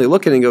rolls around, they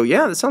look at it and go,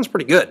 yeah, that sounds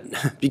pretty good.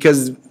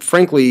 Because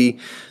frankly,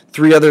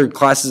 3 other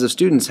classes of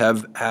students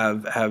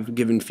have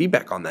given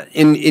feedback on that.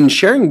 In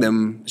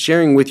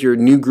sharing with your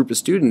new group of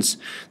students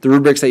the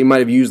rubrics that you might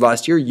have used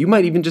last year, you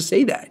might even just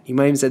say that. You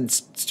might even said,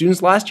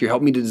 students last year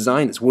helped me to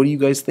design this. What do you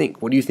guys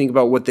think? What do you think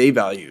about what they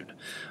valued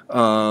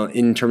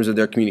in terms of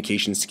their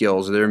communication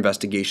skills or their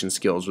investigation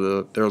skills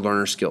or their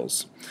learner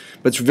skills?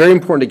 But it's very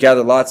important to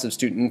gather lots of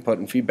student input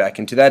and feedback.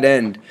 And to that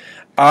end,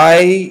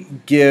 I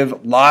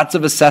give lots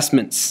of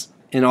assessments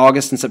in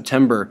August and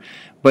September,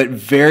 but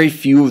very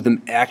few of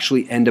them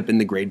actually end up in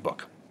the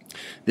gradebook.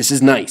 This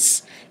is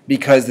nice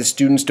because the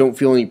students don't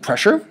feel any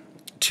pressure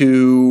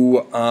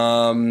to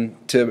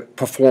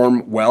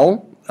perform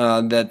well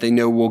that they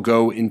know will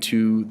go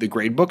into the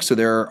gradebook. So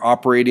they're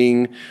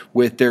operating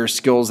with their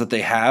skills that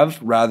they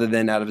have rather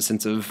than out of a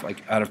sense of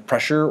out of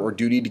pressure or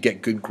duty to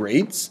get good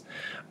grades.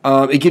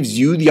 It gives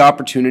you the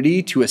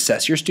opportunity to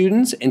assess your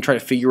students and try to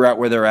figure out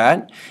where they're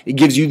at. It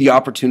gives you the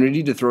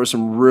opportunity to throw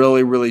some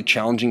really, really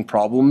challenging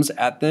problems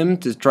at them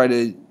to try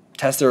to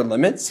test their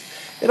limits.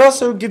 It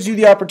also gives you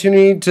the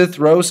opportunity to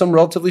throw some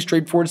relatively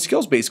straightforward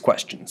skills-based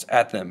questions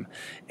at them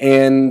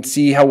and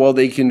see how well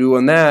they can do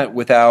on that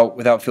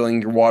without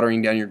feeling you're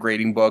watering down your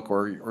grading book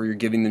or you're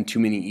giving them too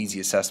many easy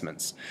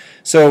assessments.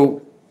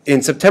 So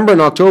in September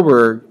and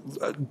October,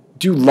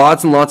 do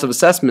lots and lots of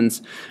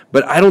assessments,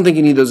 but I don't think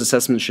any of those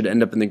assessments should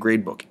end up in the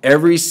grade book.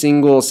 Every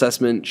single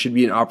assessment should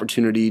be an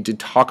opportunity to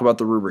talk about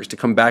the rubrics, to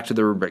come back to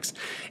the rubrics.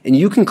 And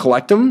you can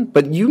collect them,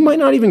 but you might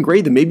not even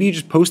grade them. Maybe you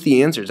just post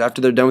the answers after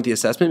they're done with the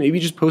assessment. Maybe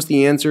you just post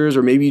the answers,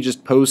 or maybe you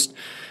just post,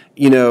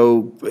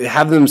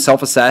 have them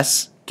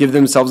self-assess, give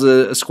themselves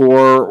a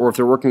score, or if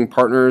they're working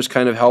partners,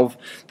 kind of help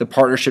the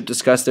partnership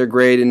discuss their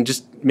grade, and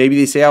just maybe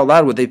they say out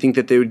loud what they think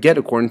that they would get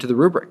according to the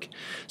rubric.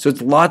 So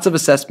it's lots of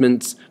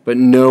assessments, but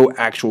no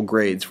actual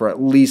grades for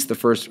at least the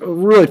first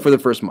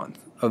month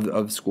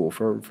of school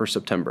for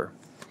September.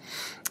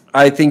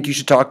 I think you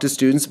should talk to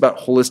students about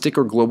holistic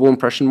or global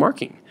impression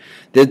marking.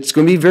 That's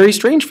going to be very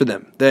strange for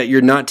them, that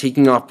you're not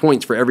taking off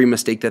points for every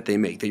mistake that they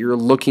make, that you're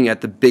looking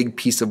at the big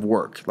piece of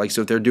work. Like,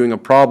 so if they're doing a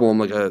problem,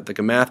 like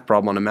a math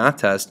problem on a math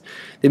test,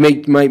 they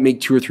might make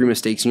 2 or 3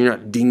 mistakes, and you're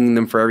not dinging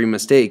them for every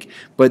mistake,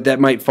 but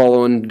that might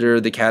fall under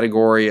the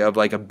category of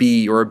like a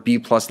B or a B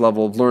plus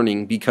level of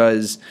learning,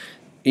 because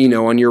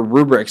on your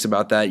rubrics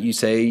about that, you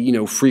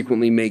say,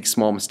 frequently make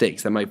small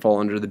mistakes. That might fall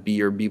under the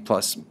B or B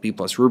plus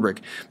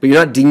rubric. But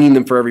you're not dinging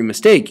them for every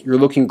mistake. You're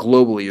looking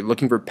globally. You're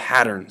looking for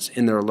patterns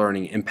in their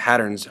learning and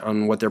patterns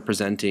on what they're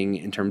presenting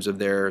in terms of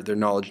their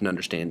knowledge and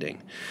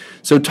understanding.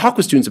 So talk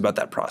with students about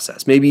that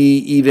process. Maybe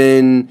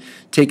even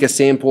take a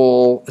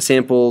sample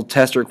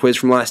test or quiz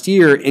from last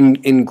year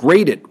and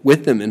grade it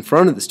with them in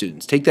front of the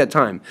students. Take that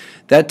time.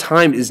 That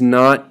time is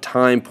not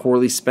time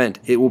poorly spent.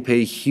 It will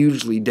pay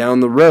hugely down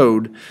the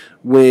road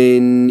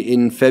when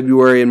in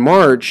February and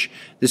March,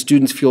 the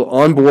students feel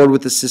on board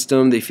with the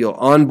system, they feel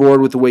on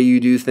board with the way you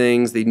do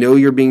things, they know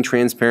you're being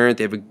transparent,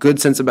 they have a good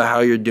sense about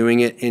how you're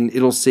doing it, and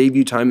it'll save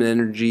you time and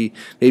energy,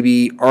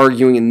 maybe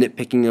arguing and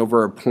nitpicking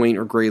over a point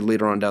or grade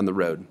later on down the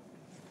road.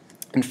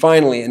 And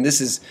finally, and this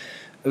is,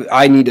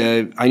 I need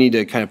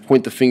to kind of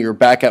point the finger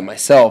back at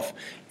myself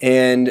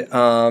and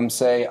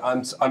say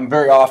I'm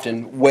very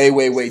often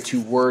way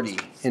too wordy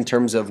in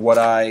terms of what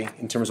I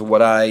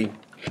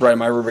write in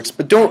my rubrics,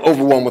 but don't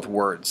overwhelm with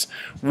words.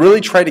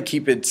 Really try to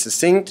keep it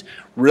succinct,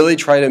 really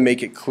try to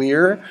make it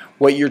clear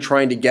what you're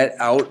trying to get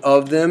out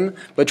of them,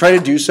 but try to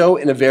do so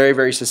in a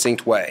very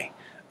succinct way.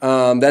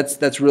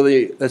 That's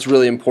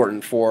really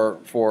important for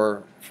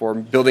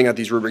building out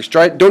these rubrics.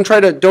 Don't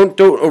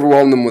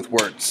overwhelm them with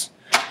words.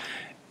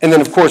 And then,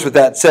 of course, with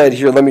that said,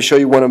 here, let me show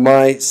you one of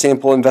my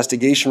sample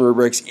investigation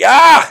rubrics.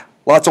 Yeah!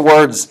 Lots of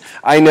words.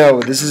 I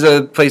know. This is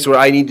a place where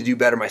I need to do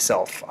better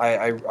myself.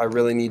 I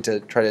really need to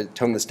try to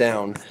tone this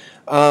down.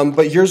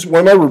 But here's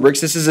one of my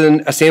rubrics. This is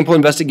a sample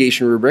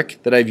investigation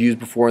rubric that I've used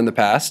before in the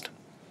past.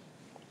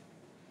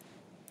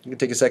 You can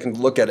take a second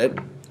to look at it.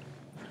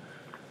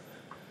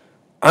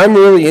 I'm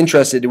really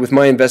interested with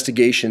my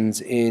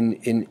investigations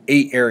in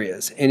 8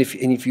 areas. And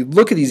if you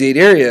look at these 8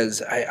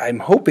 areas, I'm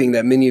hoping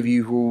that many of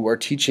you who are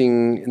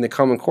teaching in the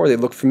Common Core, they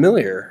look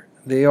familiar.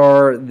 They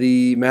are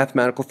the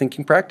mathematical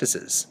thinking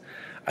practices.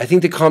 I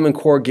think the Common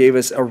Core gave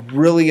us a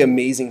really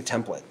amazing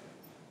template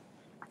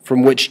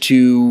from which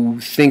to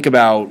think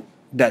about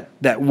that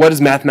what does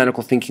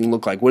mathematical thinking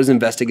look like? What does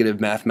investigative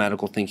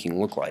mathematical thinking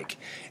look like?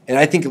 And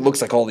I think it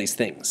looks like all these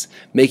things.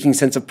 Making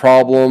sense of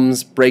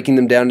problems, breaking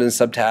them down into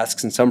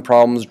subtasks and some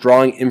problems,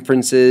 drawing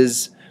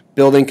inferences,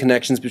 building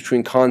connections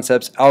between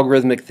concepts,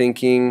 algorithmic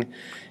thinking,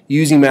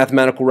 using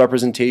mathematical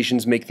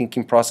representations, make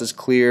thinking process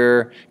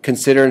clear,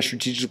 consider and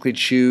strategically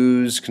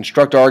choose,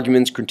 construct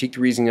arguments, critique the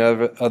reasoning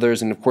of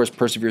others, and of course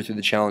persevere through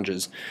the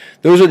challenges.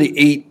 Those are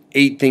the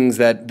eight things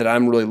that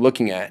I'm really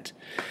looking at.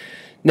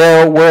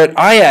 Now, what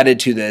I added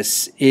to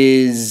this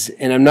is,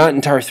 and I'm not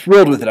entirely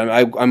thrilled with it,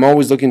 I'm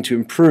always looking to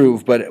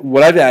improve, but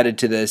what I've added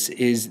to this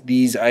is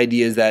these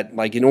ideas that,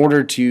 like, in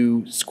order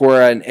to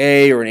score an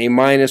A or an A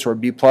minus or a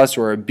B plus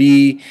or a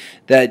B,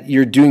 that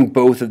you're doing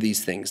both of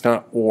these things,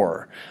 not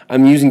or.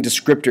 I'm using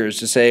descriptors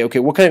to say, okay,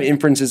 what kind of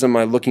inferences am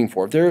I looking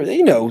for? If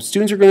they're,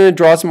 students are going to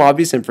draw some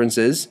obvious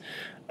inferences,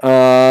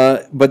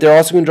 but they're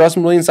also going to draw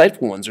some really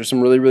insightful ones or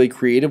some really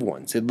creative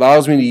ones. It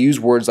allows me to use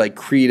words like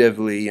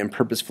creatively and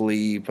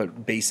purposefully,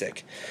 but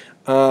basic.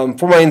 For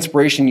my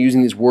inspiration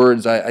using these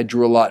words, I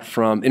drew a lot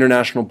from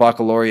International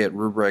Baccalaureate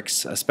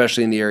rubrics,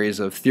 especially in the areas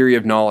of theory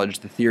of knowledge,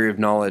 the theory of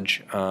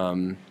knowledge,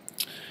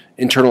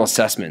 internal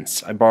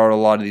assessments. I borrowed a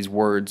lot of these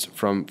words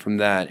from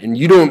that. And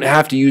you don't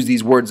have to use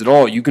these words at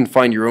all. You can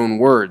find your own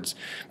words.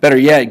 Better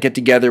yet, get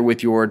together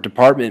with your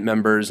department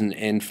members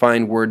and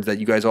find words that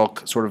you guys all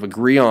sort of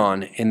agree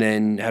on, and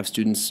then have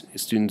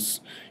students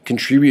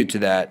contribute to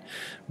that.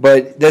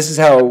 But this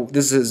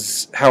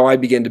is how I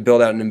began to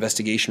build out an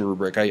investigation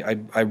rubric.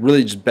 I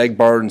really just begged,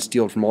 borrowed, and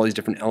steal from all these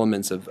different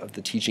elements of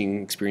the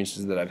teaching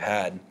experiences that I've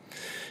had.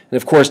 And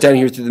of course, down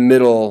here through the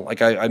middle,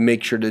 like I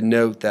make sure to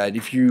note that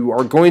if you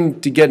are going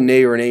to get an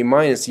A or an A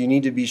minus, you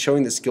need to be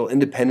showing the skill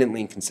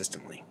independently and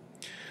consistently.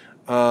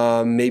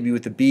 Maybe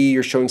with a B,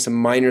 you're showing some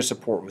minor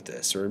support with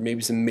this, or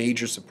maybe some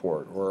major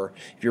support, or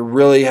if you're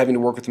really having to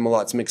work with them a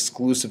lot, some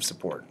exclusive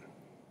support.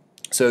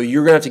 So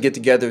you're going to have to get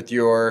together with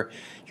your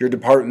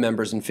department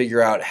members and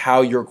figure out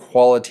how your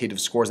qualitative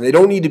scores, and they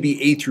don't need to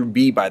be A through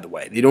B, by the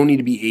way. They don't need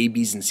to be A,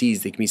 B's, and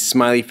C's. They can be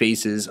smiley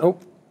faces. Oh,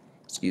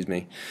 excuse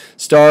me.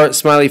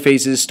 Smiley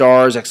faces,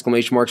 stars,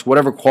 exclamation marks,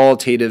 whatever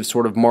qualitative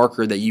sort of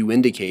marker that you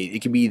indicate.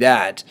 It could be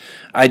that.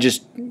 I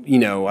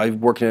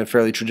work in a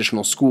fairly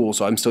traditional school,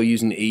 so I'm still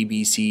using A,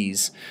 B,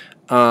 C's.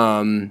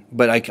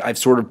 But I've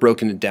sort of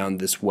broken it down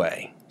this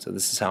way. So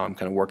this is how I'm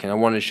kind of working. I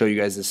wanted to show you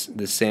guys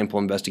this sample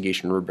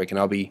investigation rubric, and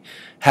I'll be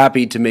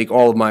happy to make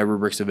all of my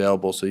rubrics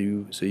available so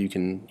you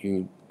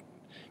can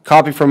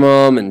copy from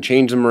them and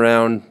change them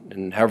around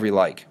and however you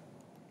like.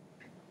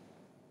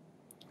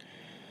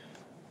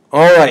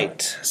 All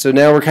right, so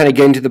now we're kind of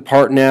getting to the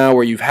part now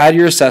where you've had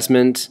your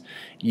assessment.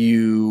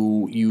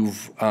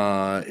 It's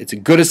a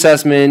good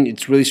assessment.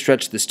 It's really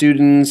stretched the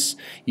students.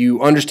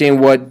 You understand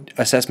what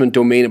assessment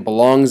domain it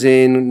belongs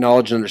in,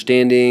 knowledge and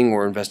understanding,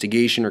 or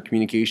investigation, or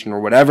communication,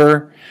 or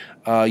whatever.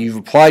 You've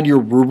applied your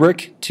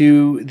rubric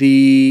to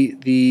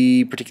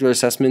the particular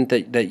assessment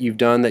that you've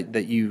done,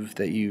 that you've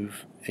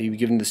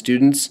given the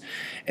students,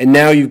 and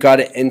now you've got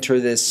to enter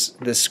this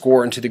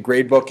score into the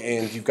grade book,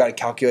 and you've got to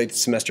calculate the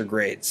semester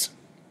grades.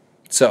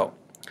 So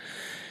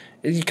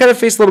you kind of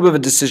face a little bit of a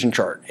decision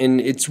chart, and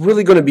it's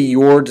really going to be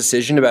your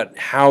decision about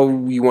how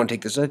you want to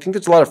take this. I think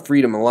there's a lot of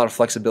freedom and a lot of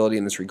flexibility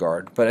in this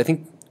regard, but I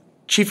think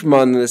chief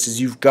among this is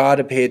you've got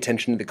to pay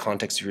attention to the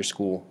context of your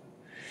school.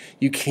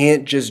 You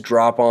can't just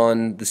drop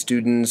on the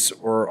students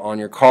or on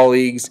your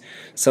colleagues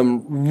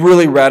some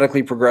really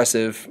radically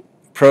progressive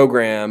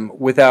program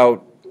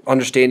without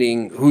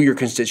understanding who your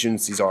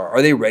constituencies are.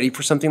 Are they ready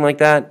for something like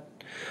that?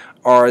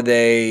 Are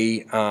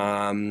they,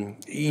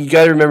 you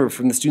got to remember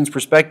from the student's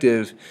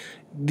perspective,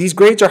 these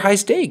grades are high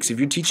stakes. If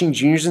you're teaching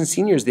juniors and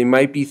seniors, they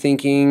might be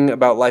thinking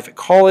about life at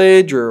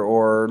college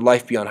or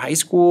life beyond high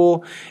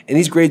school, and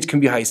these grades can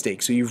be high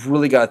stakes. So you've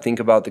really got to think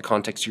about the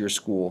context of your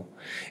school.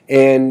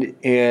 And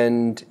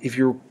if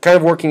you're kind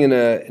of working in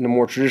a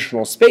more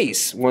traditional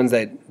space, ones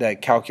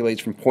that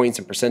calculates from points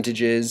and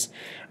percentages,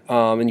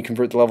 and you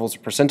convert the levels to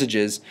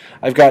percentages,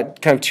 I've got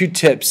kind of two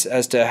tips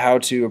as to how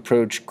to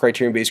approach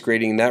criterion-based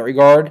grading in that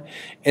regard.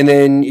 And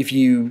then if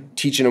you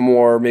teach in a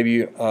more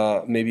maybe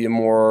a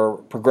more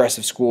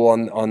progressive school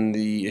on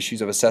the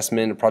issues of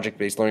assessment, a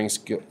project-based learning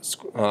school,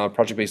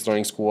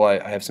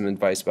 I have some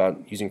advice about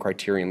using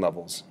criterion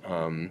levels.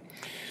 But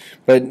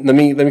let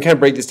me kind of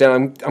break this down.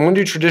 I'm going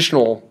to do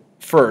traditional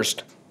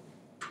first.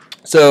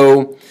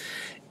 So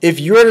if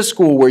you're at a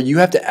school where you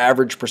have to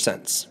average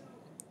percents,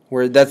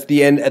 where that's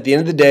the end. At the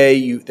end of the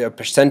day, the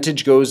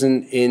percentage goes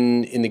in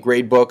the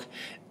grade book,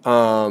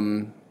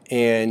 and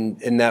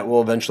that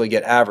will eventually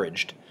get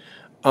averaged.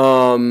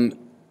 I'm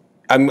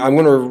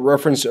going to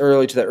reference to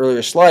that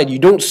earlier slide. You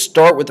don't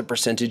start with the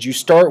percentage. You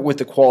start with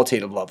the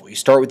qualitative level. You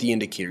start with the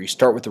indicator. You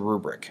start with the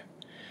rubric.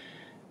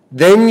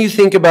 Then you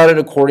think about it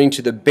according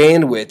to the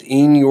bandwidth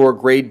in your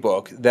grade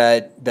book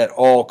that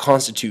all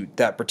constitute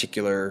that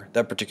particular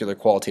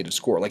qualitative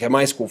score. Like at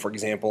my school, for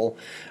example,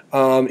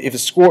 if a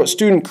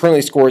student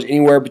currently scores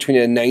anywhere between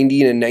a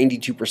 90 and a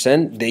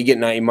 92%, they get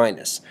an A-.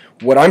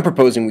 What I'm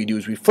proposing we do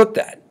is we flip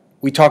that.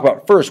 We talk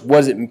about first, what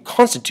does it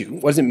constitute?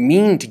 What does it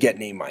mean to get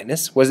an A-?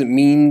 What does it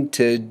mean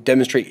to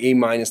demonstrate A-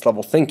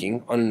 level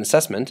thinking on an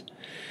assessment?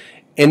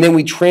 And then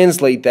we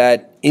translate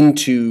that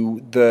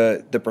into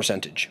the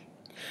percentage.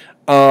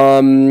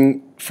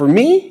 For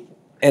me,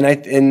 and I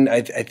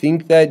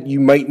think that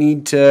you might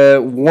need to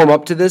warm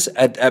up to this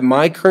at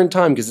my current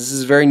time, because this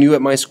is very new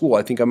at my school.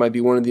 I think I might be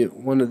one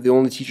of the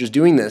only teachers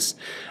doing this.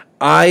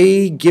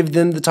 I give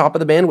them the top of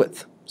the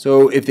bandwidth.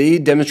 So if they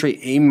demonstrate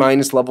A-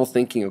 level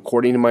thinking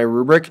according to my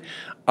rubric,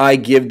 I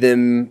give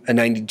them a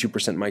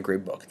 92% in my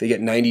grade book. They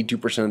get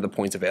 92% of the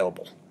points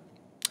available.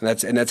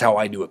 And that's how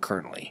I do it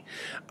currently.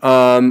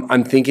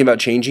 I'm thinking about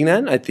changing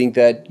that. I think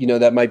that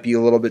that might be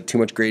a little bit too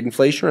much grade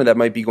inflation, or that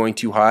might be going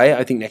too high.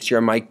 I think next year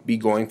I might be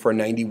going for a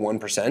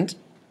 91%.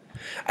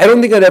 I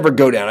don't think I'd ever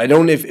go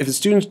down. If a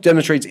student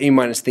demonstrates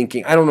A-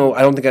 thinking, I don't know.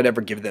 I don't think I'd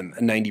ever give them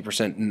a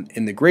 90%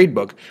 in the grade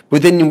book.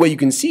 But then what you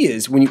can see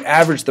is when you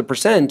average the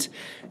percent,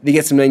 they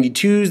get some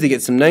 92s, they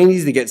get some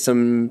 90s, they get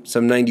some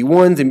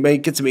 91s, they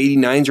might get some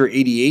 89s or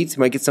 88s, they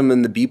might get some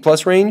in the B+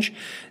 range.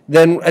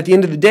 Then at the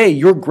end of the day,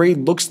 your grade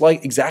looks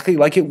exactly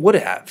like it would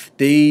have.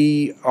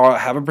 They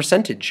have a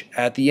percentage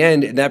at the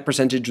end, and that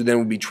percentage then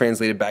would be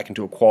translated back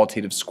into a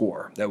qualitative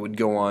score that would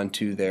go on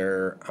to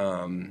their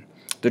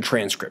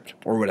transcript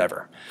or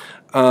whatever.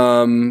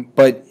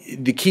 But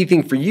the key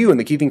thing for you and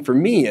the key thing for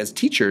me as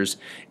teachers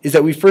is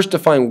that we first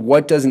define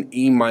what does an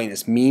A-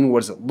 mean, what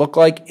does it look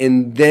like,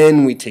 and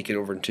then we take it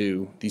over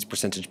into these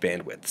percentage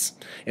bandwidths.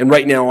 And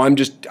right now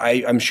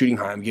I'm shooting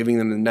high. I'm giving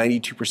them the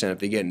 92% if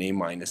they get an A-,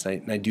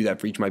 and I do that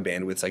for each of my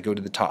bandwidths. I go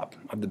to the top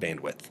of the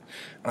bandwidth.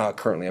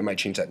 Currently, I might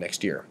change that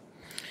next year.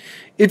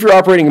 If you're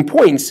operating in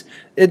points,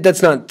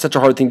 that's not such a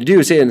hard thing to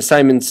do. Say an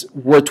assignment's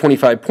worth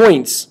 25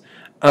 points.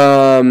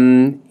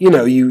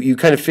 you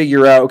kind of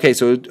figure out, okay,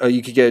 so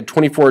you could get a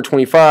 24 or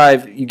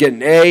 25, you get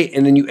an A,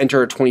 and then you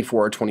enter a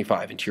 24 or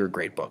 25 into your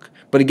grade book.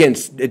 But again,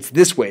 it's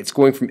this way. It's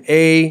going from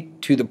A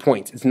to the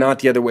points. It's not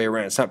the other way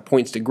around. It's not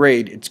points to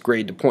grade. It's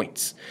grade to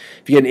points.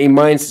 If you get an A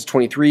minus, it's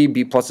 23,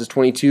 B plus is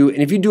 22,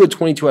 and if you do a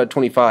 22 out of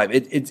 25, I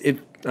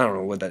don't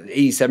know what that,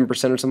 87% or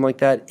something like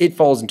that, it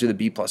falls into the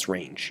B plus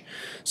range.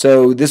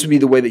 So this would be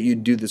the way that you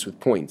do this with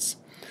points.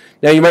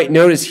 Now you might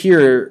notice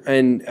here,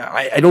 and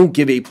I don't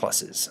give A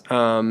pluses.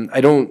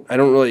 I don't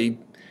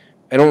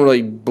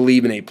really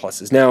believe in A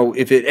pluses. Now,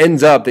 if it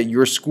ends up that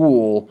your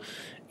school,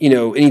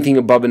 anything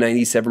above a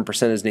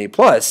 97% is an A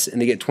plus,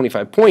 and they get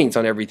 25 points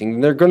on everything,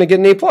 then they're going to get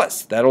an A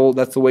plus.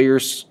 That's the way your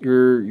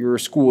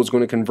school is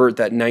going to convert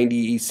that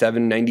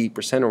 97,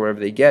 98% or whatever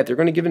they get. They're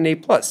going to give it an A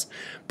plus.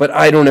 But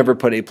I don't ever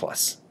put A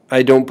plus.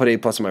 I don't put A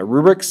plus on my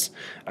rubrics.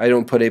 I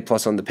don't put A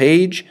plus on the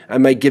page. I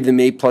might give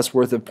them A plus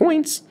worth of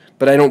points,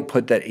 but I don't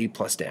put that A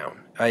plus down.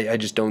 I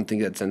just don't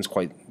think that sends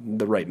quite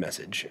the right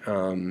message,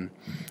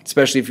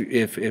 especially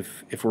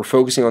if we're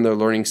focusing on their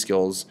learning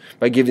skills.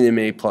 By giving them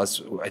an A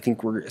plus, I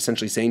think we're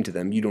essentially saying to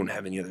them, you don't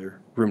have any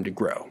other room to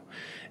grow,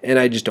 and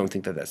I just don't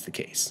think that that's the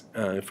case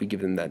if we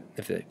give them that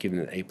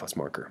A plus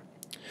marker.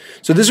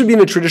 So this would be in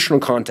a traditional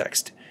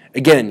context.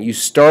 Again, you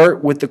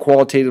start with the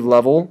qualitative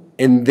level,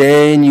 and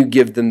then you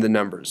give them the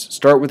numbers.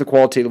 Start with the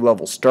qualitative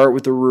level, start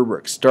with the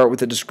rubrics, start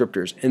with the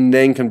descriptors, and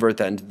then convert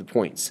that into the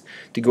points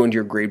to go into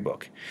your grade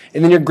book.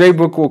 And then your grade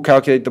book will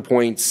calculate the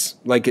points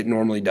like it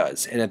normally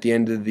does. And at the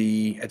end of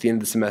the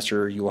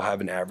semester, you will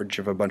have an average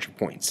of a bunch of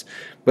points.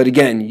 But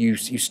again, you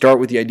start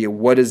with the idea: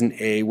 what is an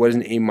A? What is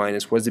an A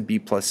minus? What is a B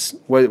plus?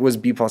 What does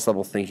B plus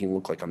level thinking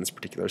look like on this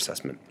particular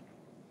assessment?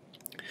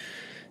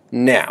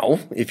 Now,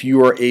 if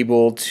you are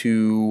able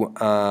to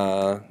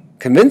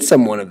convince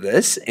someone of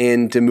this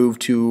and to move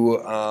to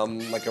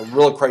like a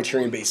real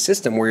criterion-based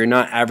system where you're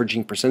not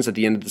averaging percents at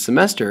the end of the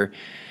semester,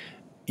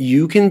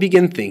 you can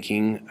begin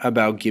thinking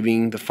about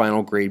giving the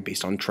final grade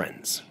based on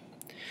trends.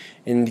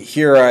 And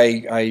here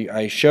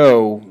I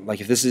show, like,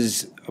 if this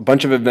is a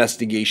bunch of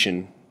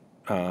investigation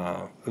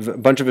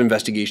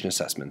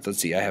assessments. Let's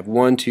see, I have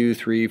 1, 2,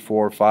 3,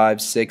 4,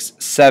 5, 6,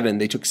 7.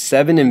 They took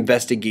 7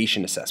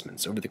 investigation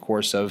assessments over the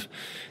course of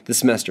the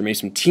semester. Maybe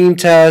some team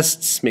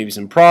tests, maybe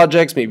some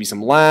projects, maybe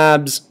some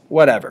labs,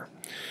 whatever.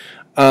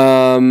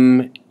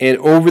 And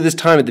over this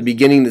time, at the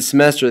beginning of the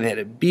semester, they had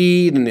a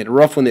B, then they had a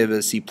rough one, they had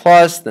a C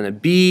plus, then a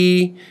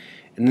B,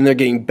 and then they're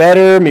getting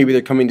better. Maybe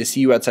they're coming to see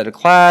you outside of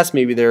class.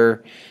 Maybe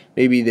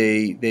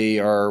they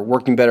are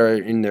working better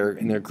in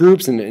their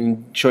groups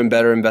and showing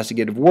better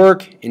investigative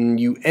work, and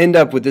you end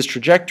up with this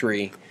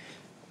trajectory.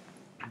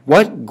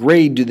 What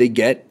grade do they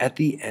get at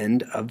the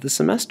end of the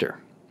semester?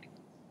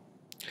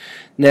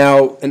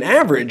 Now, an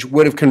average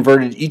would have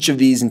converted each of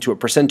these into a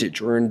percentage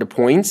or into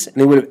points, and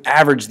they would have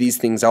averaged these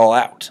things all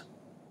out.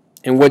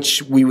 And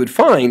what we would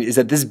find is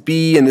that this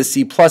B and this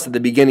C plus at the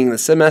beginning of the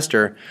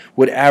semester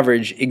would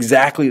average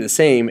exactly the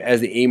same as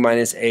the A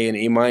minus A and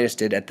A minus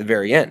did at the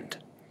very end.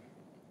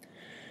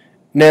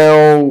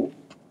 Now,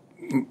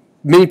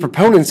 many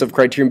proponents of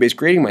criterion-based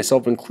grading,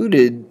 myself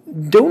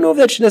included, don't know if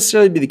that should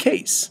necessarily be the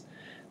case.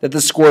 That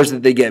the scores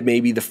that they get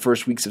maybe the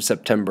first weeks of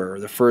September, or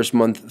the first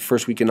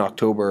week in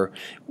October,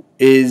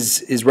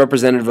 is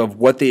representative of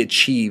what they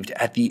achieved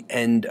at the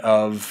end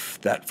of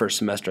that first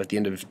semester, at the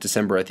end of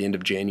December, at the end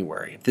of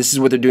January. If this is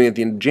what they're doing at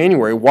the end of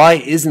January, why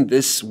isn't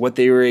this what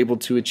they were able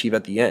to achieve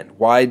at the end?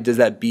 Why does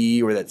that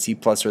B or that C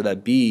plus or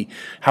that B,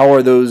 how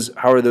are those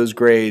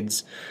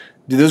grades?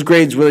 Do those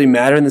grades really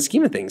matter in the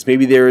scheme of things?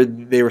 Maybe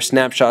they were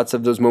snapshots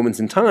of those moments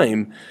in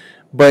time,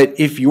 but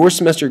if your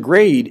semester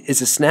grade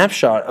is a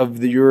snapshot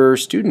of your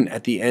student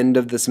at the end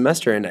of the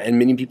semester, and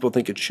many people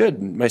think it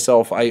should,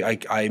 myself,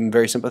 I'm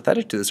very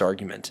sympathetic to this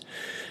argument,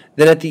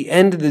 then at the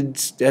end of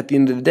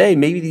the day,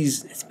 maybe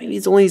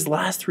it's only these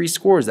last 3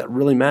 scores that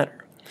really matter.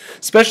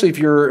 Especially if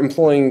you're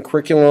employing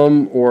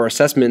curriculum or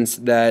assessments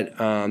that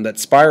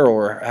spiral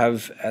or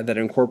that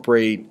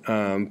incorporate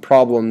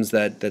problems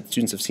that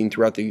students have seen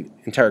throughout the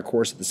entire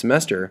course of the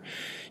semester.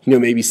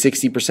 Maybe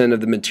 60%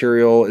 of the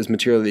material is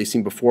material they've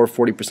seen before,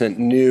 40%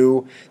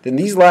 new. Then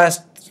these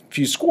last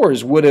few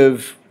scores would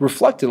have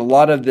reflected a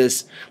lot of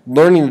this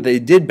learning that they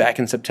did back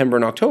in September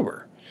and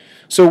October.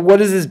 So what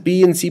does this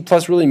B and C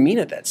plus really mean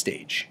at that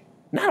stage?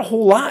 Not a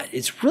whole lot.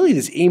 It's really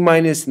this A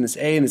minus and this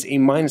A and this A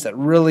minus that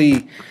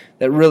really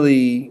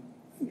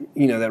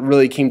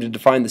came to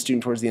define the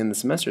student towards the end of the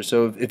semester.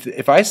 So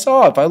if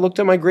I looked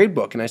at my grade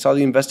book and I saw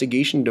the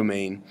investigation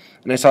domain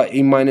and I saw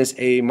A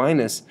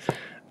minus,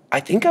 I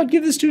think I'd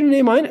give the student an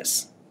A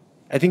minus.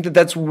 I think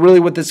that's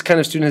really what this kind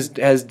of student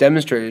has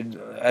demonstrated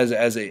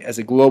as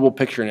a global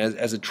picture and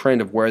as a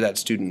trend of where that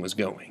student was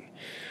going.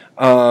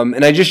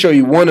 And I just show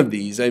you one of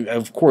these.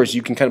 Of course,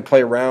 you can kind of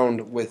play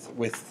around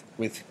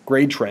with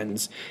grade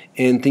trends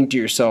and think to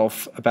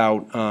yourself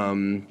about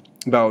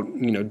about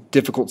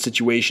difficult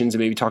situations and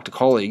maybe talk to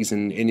colleagues.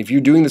 And if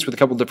you're doing this with a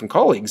couple different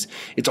colleagues,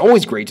 it's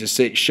always great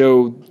to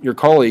show your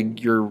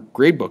colleague your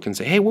grade book and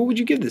say, hey, what would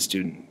you give this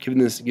student,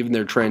 given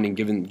their trend and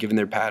given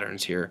their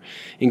patterns here,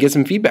 and get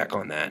some feedback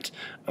on that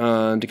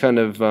to kind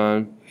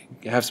of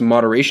have some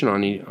moderation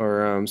on it,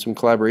 or some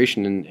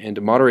collaboration, and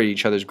to moderate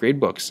each other's grade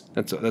books.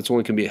 That's only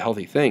going to be a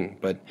healthy thing.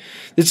 But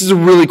this is a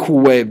really cool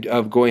way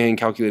of going ahead and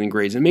calculating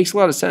grades. It makes a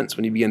lot of sense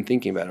when you begin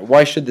thinking about it.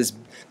 Why should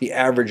the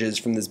averages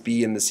from this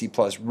B and the C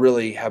plus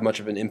really have much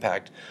of an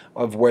impact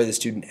of where the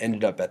student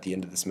ended up at the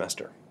end of the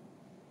semester?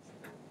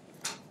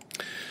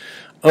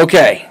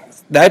 Okay,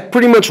 that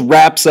pretty much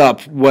wraps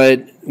up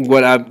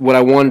what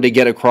I wanted to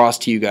get across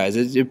to you guys.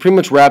 It pretty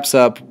much wraps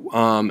up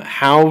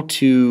how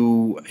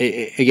to,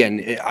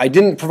 again, I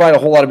didn't provide a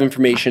whole lot of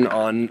information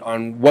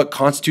on what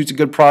constitutes a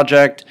good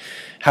project,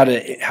 how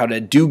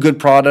to do good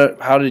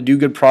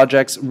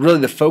projects. Really,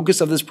 the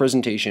focus of this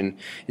presentation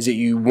is that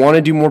you want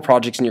to do more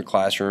projects in your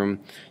classroom.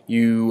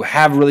 You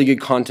have really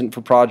good content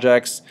for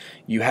projects.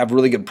 You have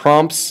really good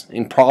prompts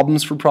and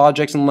problems for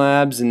projects and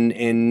labs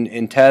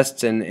and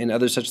tests and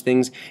other such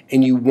things.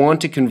 And you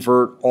want to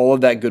convert all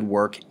of that good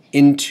work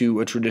into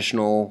a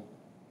traditional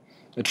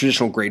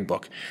grade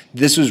book.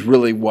 This was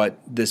really what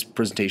this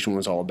presentation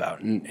was all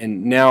about.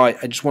 And now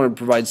I just want to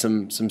provide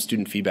some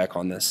student feedback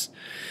on this.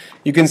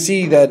 You can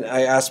see that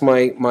I asked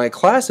my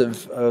class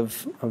of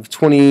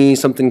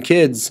 20-something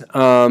kids,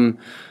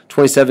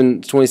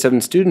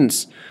 27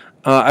 students,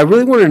 I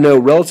really wanted to know,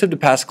 relative to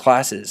past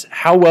classes,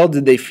 how well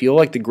did they feel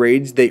like the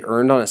grades they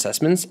earned on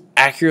assessments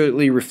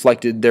accurately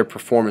reflected their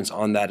performance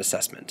on that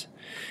assessment?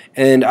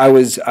 And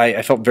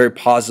I felt very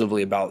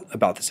positively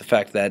about this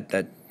effect,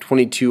 that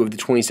 22 of the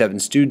 27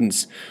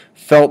 students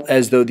felt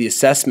as though the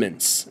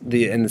assessments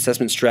and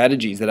assessment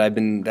strategies that I've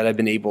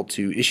been able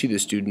to issue to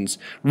students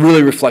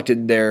really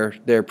reflected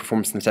their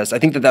performance in the test. I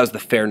think that was the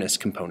fairness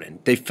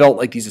component. They felt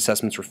like these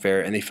assessments were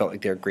fair, and they felt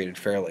like they were graded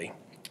fairly.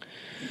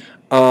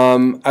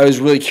 I was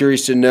really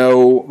curious to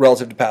know,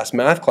 relative to past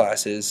math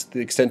classes,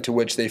 the extent to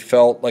which they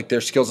felt like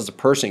their skills as a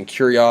person,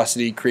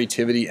 curiosity,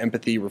 creativity,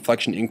 empathy,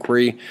 reflection,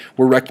 inquiry,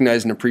 were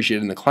recognized and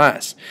appreciated in the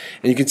class.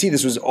 And you can see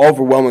this was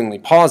overwhelmingly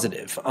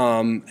positive.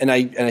 And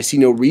I see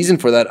no reason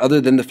for that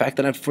other than the fact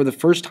that for the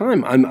first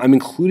time, I'm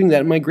including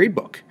that in my grade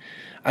book.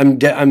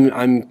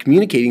 I'm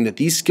communicating that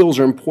these skills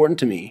are important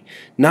to me,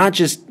 not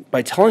just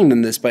by telling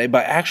them this, but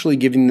by actually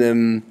giving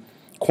them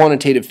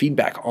quantitative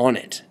feedback on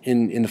it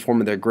in the form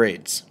of their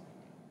grades.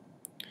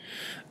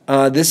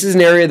 This is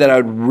an area that I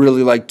would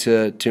really like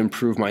to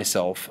improve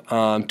myself.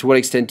 To what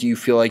extent do you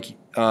feel like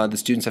the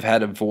students have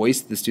had a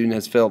voice? The student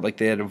has felt like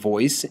they had a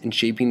voice in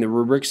shaping the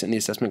rubrics and the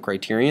assessment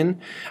criterion.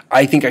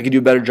 I think I could do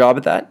a better job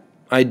at that.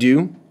 I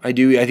do. I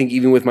think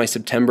even with my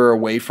September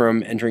away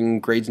from entering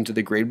grades into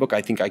the grade book,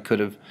 I think I could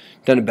have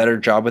done a better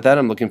job with that.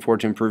 I'm looking forward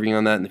to improving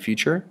on that in the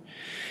future.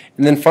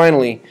 And then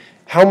finally,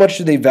 how much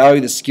do they value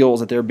the skills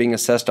that they're being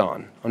assessed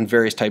on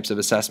various types of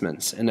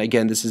assessments? And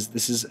again, I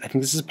think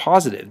this is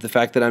positive. The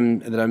fact that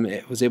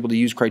I was able to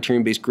use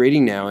criterion-based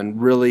grading now, and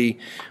really,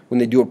 when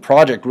they do a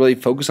project, really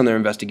focus on their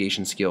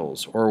investigation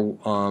skills, or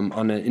on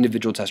an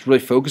individual test, really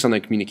focus on their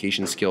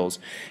communication skills.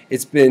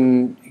 It's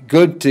been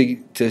good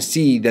to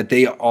see that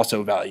they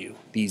also value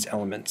these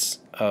elements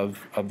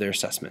of their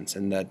assessments,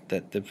 and that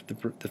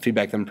the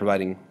feedback that I'm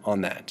providing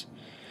on that.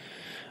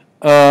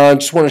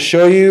 Just want to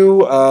show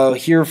you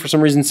here, for some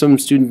reason some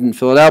student didn't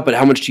fill it out, but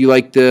how much do you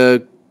like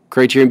the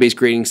criterion-based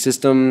grading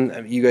system?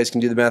 You guys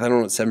can do the math. I don't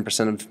know what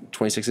 7% of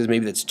 26 is.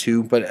 Maybe that's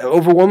 2, but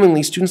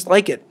overwhelmingly students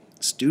like it.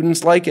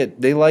 Students like it.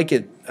 They like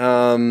it.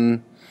 I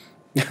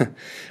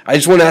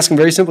just want to ask them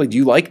very simply, do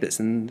you like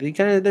this? And they're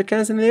kind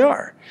of saying they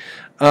are.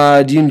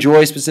 Do you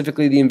enjoy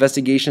specifically the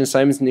investigation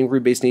assignments and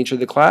inquiry-based nature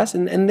of the class?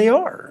 And they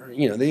are.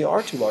 They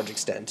are to a large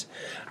extent.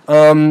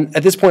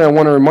 At this point, I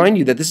want to remind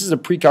you that this is a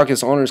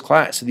pre-calculus honors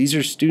class. So these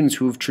are students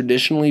who have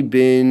traditionally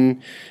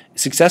been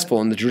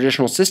successful in the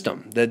traditional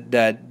system, that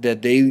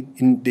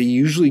they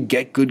usually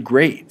get good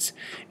grades.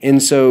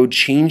 And so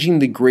changing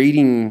the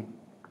grading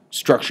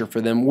structure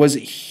for them was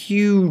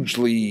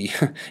hugely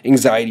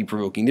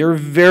anxiety-provoking. They were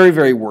very,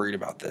 very worried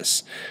about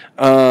this.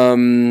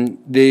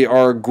 They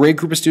are a great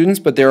group of students,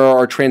 but there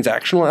are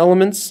transactional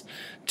elements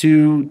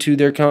to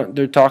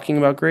their talking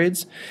about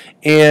grades.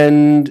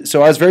 And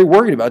so I was very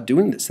worried about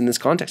doing this in this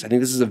context. I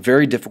think this is a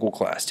very difficult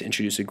class to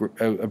introduce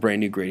a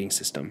brand new grading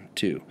system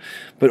to.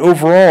 But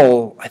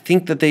overall, I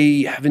think that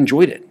they have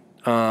enjoyed it.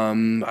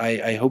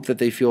 I hope that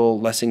they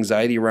feel less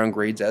anxiety around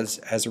grades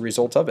as a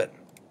result of it.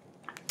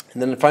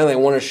 And then finally, I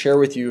want to share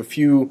with you a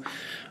few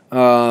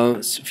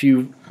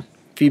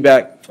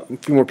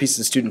more pieces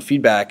of student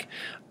feedback.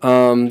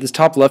 This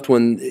top left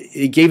one,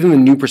 it gave them a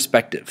new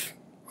perspective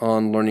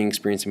on learning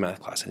experience in math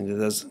class. I think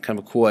that's kind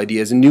of a cool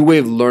idea. It's a new way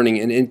of learning,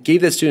 and it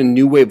gave that student a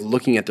new way of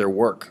looking at their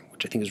work,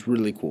 which I think is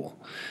really cool.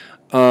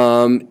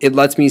 It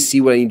lets me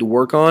see what I need to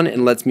work on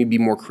and lets me be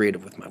more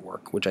creative with my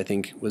work, which I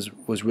think was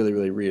really,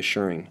 really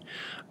reassuring.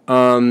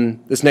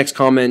 This next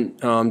comment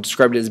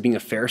described it as being a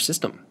fair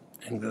system.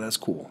 I think that that's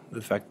cool.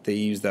 The fact that they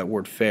use that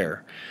word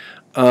fair.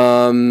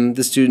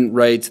 The student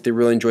writes they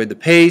really enjoyed the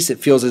pace. It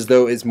feels as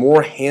though it's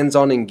more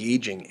hands-on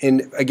engaging.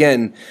 And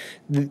again,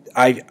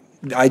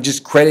 I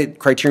just credit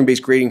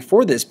criterion-based grading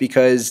for this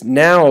because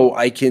now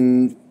I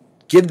can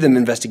give them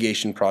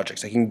investigation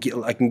projects. I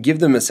can give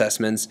them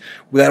assessments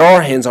that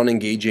are hands-on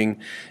engaging,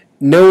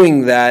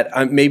 knowing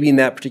that maybe in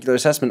that particular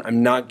assessment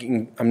I'm not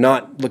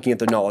looking at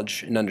their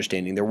knowledge and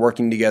understanding. They're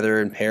working together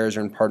in pairs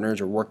or in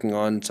partners or working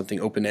on something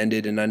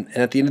open-ended, and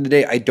at the end of the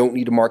day, I don't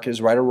need to mark it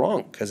as right or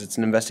wrong because it's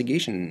an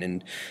investigation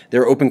and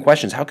there are open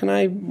questions. How can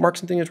I mark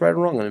something as right or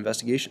wrong on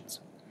investigations?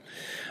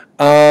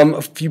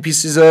 A few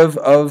pieces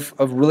of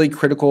really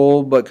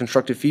critical but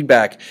constructive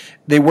feedback.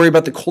 They worry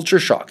about the culture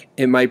shock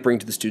it might bring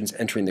to the students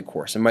entering the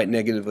course. It might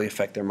negatively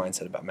affect their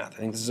mindset about math. I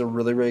think this is a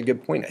really, really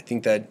good point. I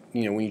think that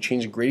when you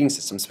change a grading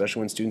system,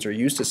 especially when students are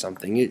used to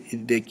something,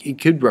 it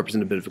could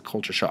represent a bit of a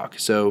culture shock.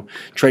 So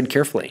tread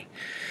carefully.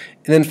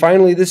 And then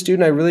finally, this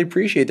student, I really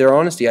appreciate their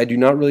honesty. I do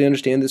not really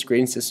understand this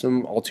grading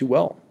system all too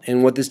well.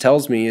 And what this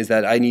tells me is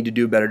that I need to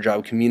do a better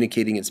job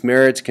communicating its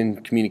merits,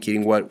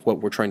 communicating what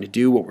we're trying to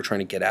do, what we're trying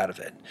to get out of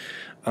it.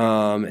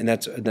 And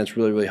that's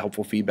really, really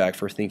helpful feedback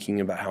for thinking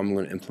about how I'm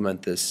going to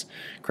implement this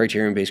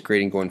criterion-based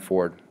grading going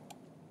forward.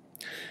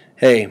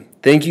 Hey,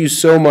 thank you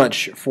so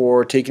much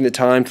for taking the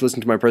time to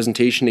listen to my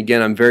presentation.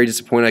 Again, I'm very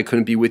disappointed I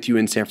couldn't be with you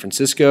in San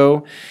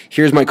Francisco.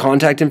 Here's my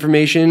contact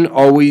information.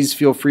 Always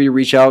feel free to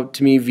reach out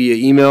to me via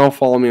email.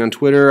 Follow me on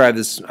Twitter. I have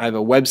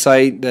a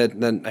website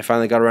that I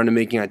finally got around to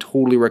making. I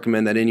totally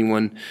recommend that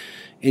anyone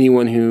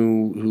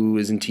who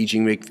is in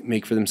teaching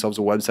make for themselves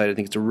a website. I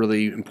think it's a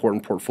really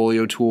important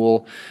portfolio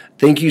tool.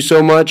 Thank you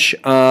so much,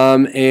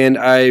 and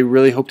I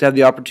really hope to have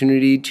the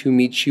opportunity to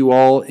meet you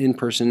all in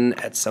person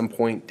at some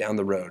point down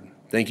the road.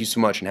 Thank you so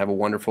much, and have a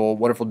wonderful,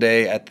 wonderful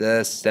day at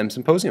the STEM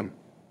Symposium.